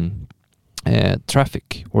be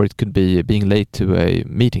traffic, or it could be being late to a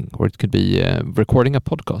meeting, or it could be recording a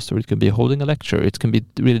podcast, or it could be holding a lecture. It can be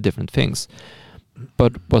really different things.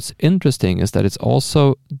 But what's interesting is that it's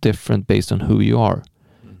also different based on who you are.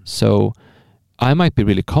 So I might be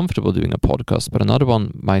really comfortable doing a podcast, but another one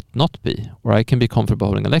might not be. Or I can be comfortable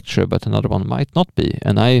holding a lecture, but another one might not be.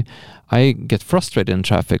 And I get frustrated in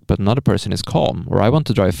traffic, but another person is calm. Or I want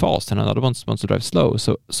to drive fast, and another one wants to drive slow.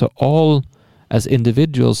 So all as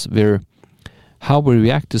individuals, how we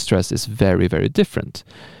react to stress is very, very different.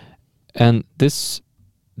 And this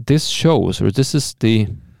shows, or this is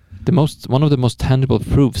one of the most tangible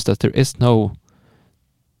proofs that there is no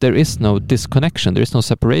disconnection, there is no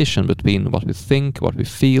separation between what we think, what we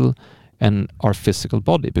feel, and our physical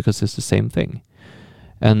body, because it's the same thing.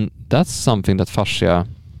 And that's something that fascia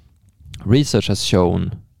research has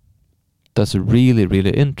shown that's really,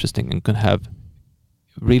 really interesting and can have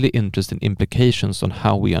really interesting implications on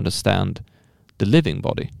how we understand the living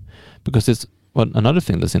body. Because another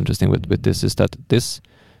thing that's interesting with this is that this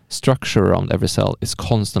structure around every cell is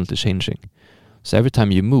constantly changing. So every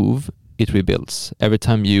time you move, it rebuilds. Every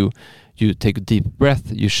time you take a deep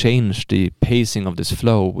breath, you change the pacing of this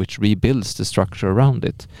flow, which rebuilds the structure around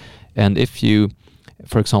it. And if you,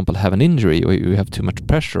 for example, have an injury, or you have too much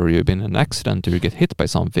pressure, or you've been in an accident, or you get hit by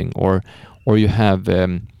something, or you have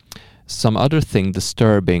some other thing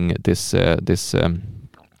disturbing this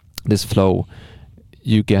flow,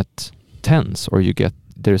 you get tense, or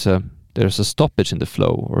there's a stoppage in the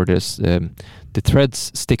flow, or there's the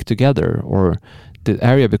threads stick together, or the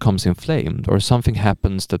area becomes inflamed, or something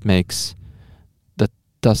happens that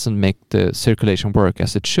doesn't make the circulation work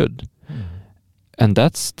as it should. And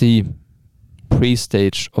that's the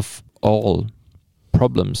pre-stage of all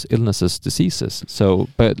problems, illnesses, diseases. So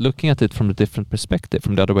by looking at it from a different perspective,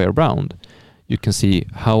 from the other way around, you can see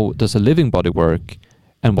how does a living body work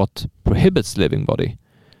and what prohibits the living body.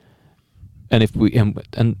 And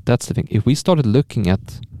and that's the thing, if we started looking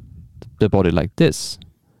at the body like this,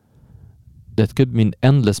 that could mean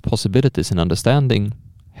endless possibilities in understanding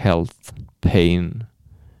health, pain,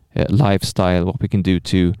 lifestyle, what we can do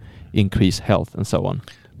to increase health, and so on.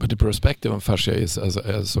 But the perspective on fascia is,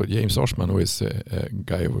 as James Oshman, who is a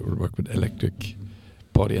guy who works with electric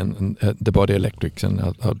body and the body electrics, and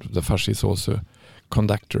how the fascia is also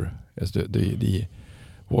conductor, as the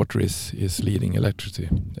water is leading electricity,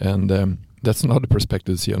 and that's another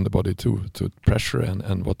perspective to see on the body too, to pressure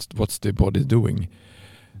and what's the body doing.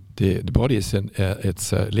 The body is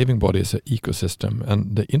it's a living body, is an ecosystem,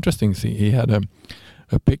 and the interesting thing, he had a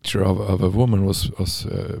picture of a woman was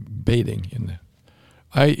bathing in.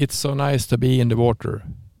 It's so nice to be in the water,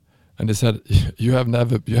 and they said you have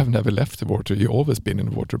never left the water. You've always been in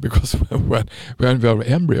the water, because when we are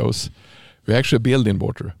embryos, we actually build in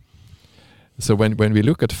water. So when we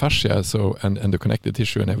look at fascia, and the connective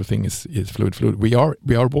tissue and everything is fluid. We are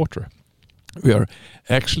water. We're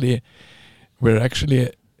actually we're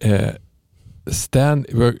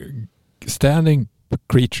standing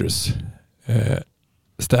creatures,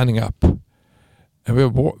 standing up, and we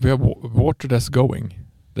have water that's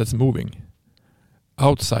moving,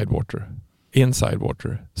 outside water, inside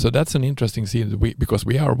water. So that's an interesting scene, because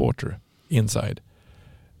we are water inside,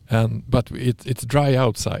 but it's dry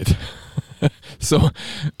outside. So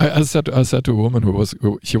I said to a woman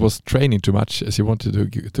she was training too much. She wanted to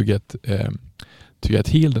get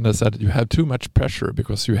healed, and I said, you have too much pressure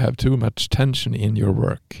because you have too much tension in your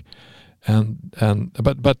work,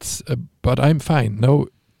 but I'm fine. No,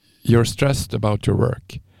 you're stressed about your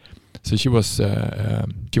work. So she was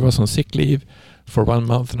on sick leave for 1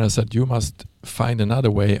 month, and I said, you must find another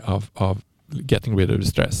way of getting rid of the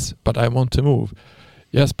stress. But I want to move.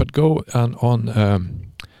 Yes, but go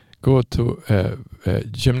to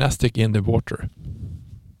gymnastic in the water,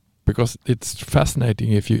 because it's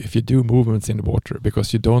fascinating if you do movements in the water,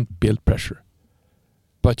 because you don't build pressure,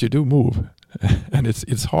 but you do move, and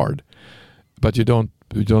it's hard, but you don't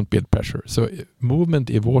build pressure. So movement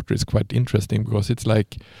in water is quite interesting, because it's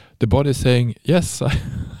like the body saying, yes,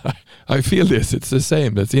 I feel this. It's the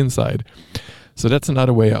same. That's inside. So that's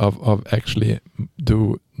another way of actually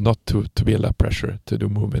not to build up pressure, to do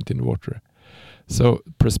movement in water. So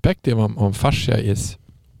perspective on fascia is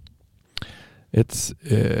it's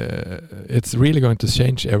really going to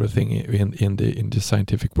change everything in the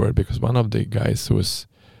scientific world, because one of the guys who was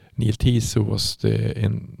Neil Teese, who was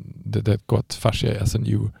that got fascia as a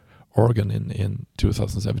new organ in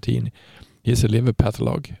 2017. He's a liver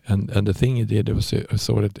pathologist, and the thing he did was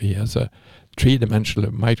so that he has a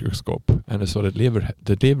 3-dimensional microscope, and so that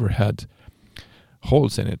the liver had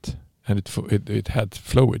holes in it, and it had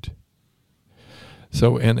fluid.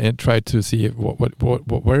 So and tried to see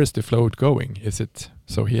where is the fluid going? Is it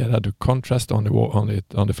so he had to contrast on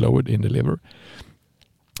the fluid in the liver,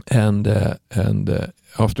 and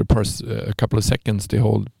after a couple of seconds, the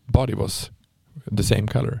whole body was the same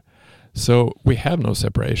color. So we have no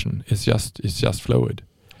separation. It's just fluid.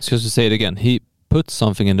 So to say it again, he put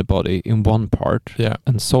something in the body in one part,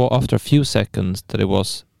 and saw after a few seconds that it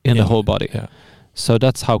was in the whole body. Yeah. So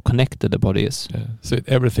that's how connected the body is. Yeah. So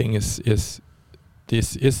everything is the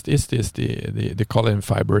collagen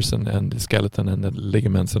fibers and the skeleton and the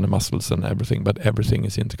ligaments and the muscles and everything, but everything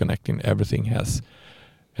is interconnecting. Everything has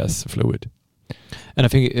fluid. And I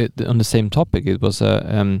think on the same topic, it was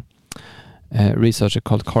a researcher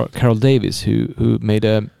called Carol Davis who made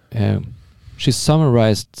she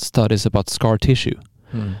summarized studies about scar tissue.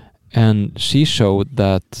 And she showed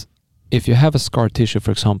that if you have a scar tissue,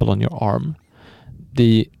 for example, on your arm,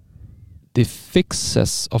 the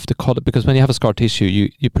fixes of the collagen, because when you have a scar tissue,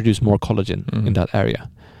 you produce more collagen in that area.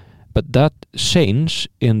 But that change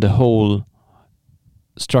in the whole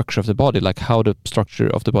structure of the body, like how the structure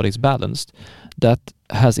of the body is balanced, that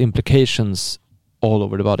has implications all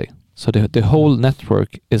over the body. So the whole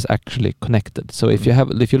network is actually connected. So if you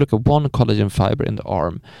look at one collagen fiber in the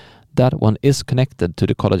arm, that one is connected to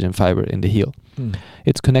the collagen fiber in the heel.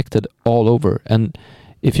 It's connected all over. And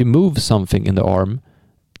if you move something in the arm,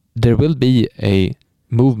 there will be a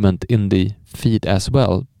movement in the feet as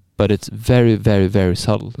well, but it's very, very, very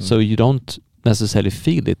subtle. So you don't necessarily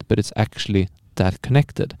feel it, but it's actually that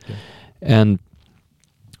connected. And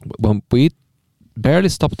when we barely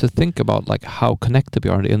stop to think about like how connected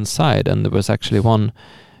we are on the inside, and there was actually one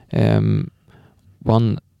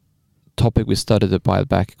topic we studied a while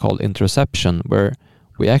back called interoception, where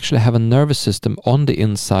we actually have a nervous system on the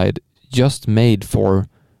inside just made for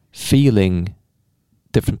feeling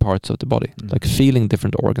different parts of the body, like feeling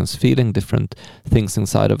different organs, feeling different things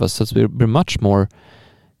inside of us. So we're much more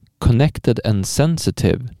connected and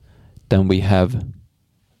sensitive than we have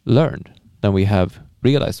learned, than we have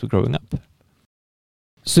realized growing up.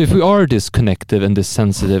 So if we are this connected and this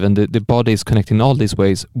sensitive, and the body is connected in all these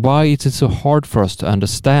ways, why is it so hard for us to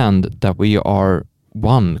understand that we are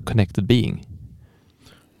one connected being?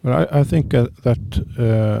 Well, I think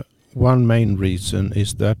that one main reason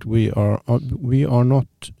is that we are not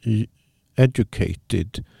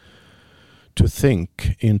educated to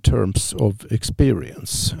think in terms of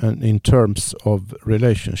experience and in terms of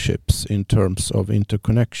relationships, in terms of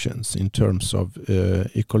interconnections, in terms of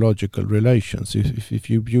ecological relations. If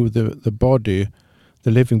you view the body,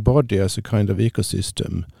 the living body, as a kind of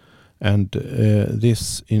ecosystem, and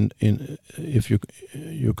this if you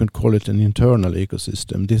can call it an internal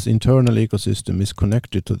ecosystem. This internal ecosystem is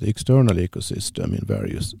connected to the external ecosystem in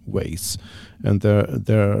various ways, and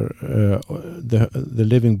the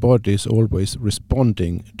living body is always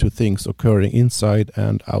responding to things occurring inside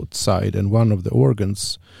and outside. And one of the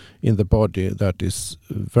organs in the body that is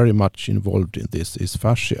very much involved in this is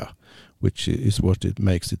fascia, which is what it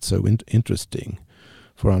makes it so interesting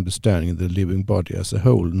for understanding the living body as a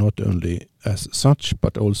whole, not only as such,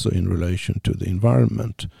 but also in relation to the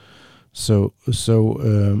environment.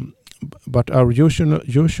 But our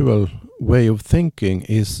usual way of thinking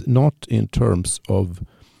is not in terms of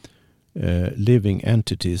living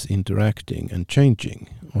entities interacting and changing.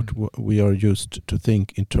 What we are used to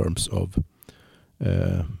think in terms of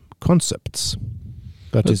concepts,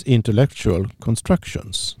 that is intellectual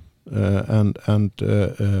constructions and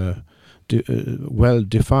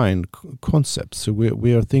well-defined concepts. So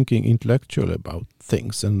we are thinking intellectually about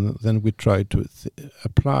things, and then we try to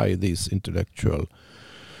apply these intellectual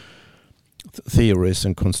theories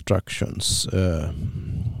and constructions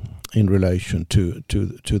in relation to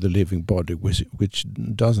the living body, which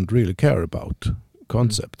doesn't really care about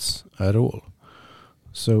concepts at all.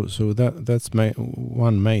 So that's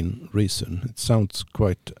one main reason. It sounds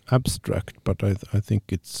quite abstract, but I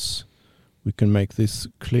think we can make this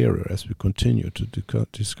clearer as we continue to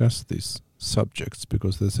discuss these subjects,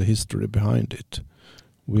 because there's a history behind it.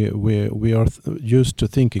 We are used to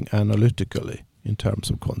thinking analytically in terms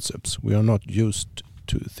of concepts. We are not used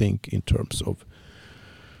to think in terms of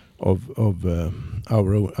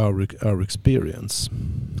our experience.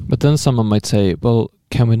 But then someone might say, well,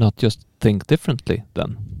 can we not just think differently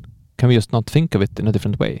then? Can we just not think of it in a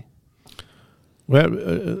different way? Well,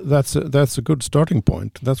 that's a good starting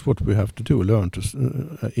point. That's what we have to do.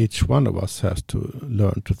 Each one of us has to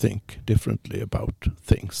learn to think differently about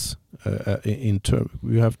things.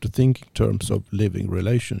 We have to think in terms of living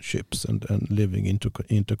relationships and living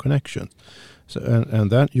interconnection. So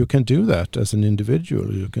and that you can do that as an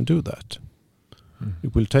individual. You can do that.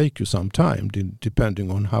 It will take you some time,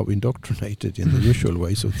 depending on how indoctrinated in the usual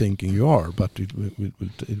ways of thinking you are. But it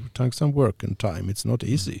will take some work and time. It's not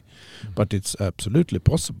easy, but it's absolutely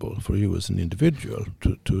possible for you as an individual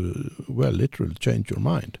to literally change your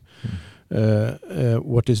mind.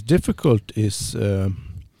 What is difficult is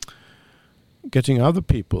getting other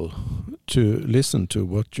people to listen to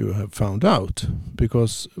what you have found out,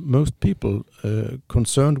 because most people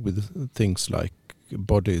concerned with things like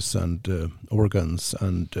bodies and organs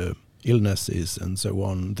and illnesses and so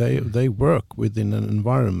on, they work within an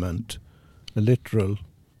environment, a literal,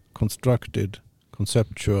 constructed,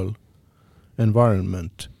 conceptual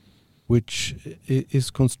environment, which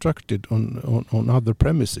is constructed on other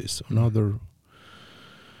premises, on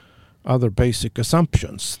other basic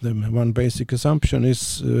assumptions. The one basic assumption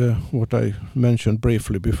is what I mentioned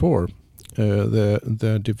briefly before,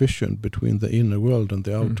 the division between the inner world and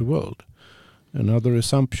the outer world. Another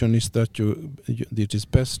assumption is that it is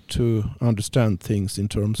best to understand things in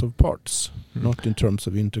terms of parts, not in terms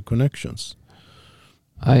of interconnections.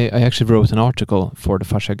 I actually wrote an article for the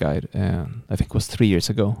Fascia Guide, I think it was 3 years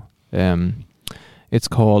ago. It's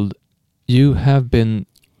called "You Have Been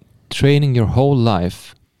Training Your Whole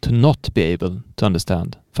Life to Not Be Able to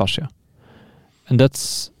Understand Fascia." And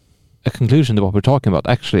that's a conclusion to what we're talking about,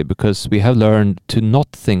 actually, because we have learned to not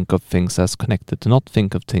think of things as connected, to not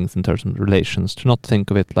think of things in terms of relations, to not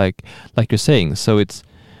think of it like you're saying. So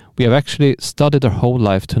we have actually studied our whole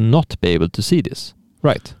life to not be able to see this.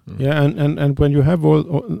 Right. Yeah, and when you have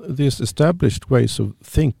all these established ways of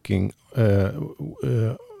thinking, I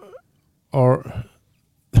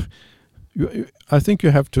think you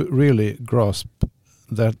have to really grasp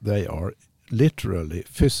that they are literally,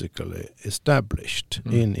 physically established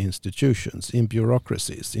in institutions, in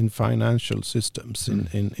bureaucracies, in financial systems,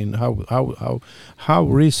 in how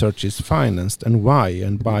research is financed and why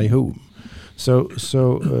and by whom. So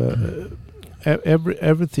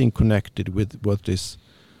everything connected with what is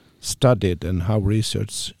studied and how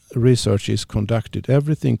research is conducted,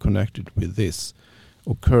 everything connected with this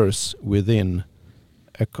occurs within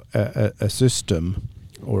a system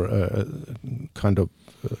or a kind of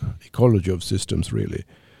ecology of systems, really,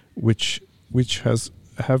 which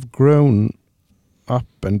have grown up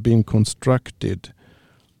and been constructed,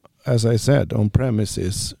 as I said, on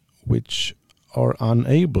premises which are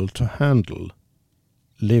unable to handle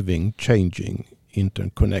living, changing,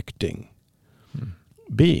 interconnecting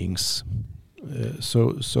beings.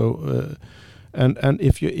 And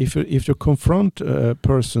if you confront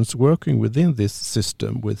persons working within this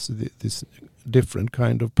system with this different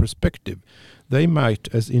kind of perspective, they might,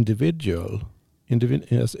 as individuals,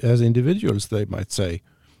 they might say,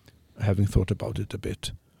 having thought about it a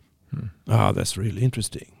bit, that's really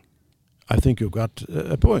interesting. I think you've got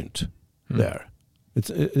a point there.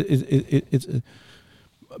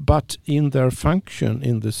 But in their function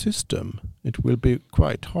in the system, it will be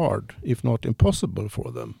quite hard, if not impossible,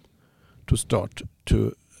 for them to start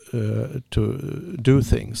to do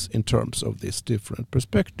things in terms of this different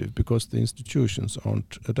perspective, because the institutions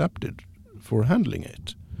aren't adapted for handling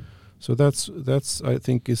it. So that's I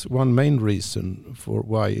think is one main reason for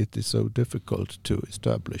why it is so difficult to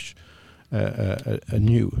establish a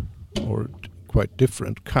new or quite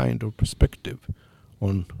different kind of perspective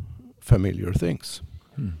on familiar things.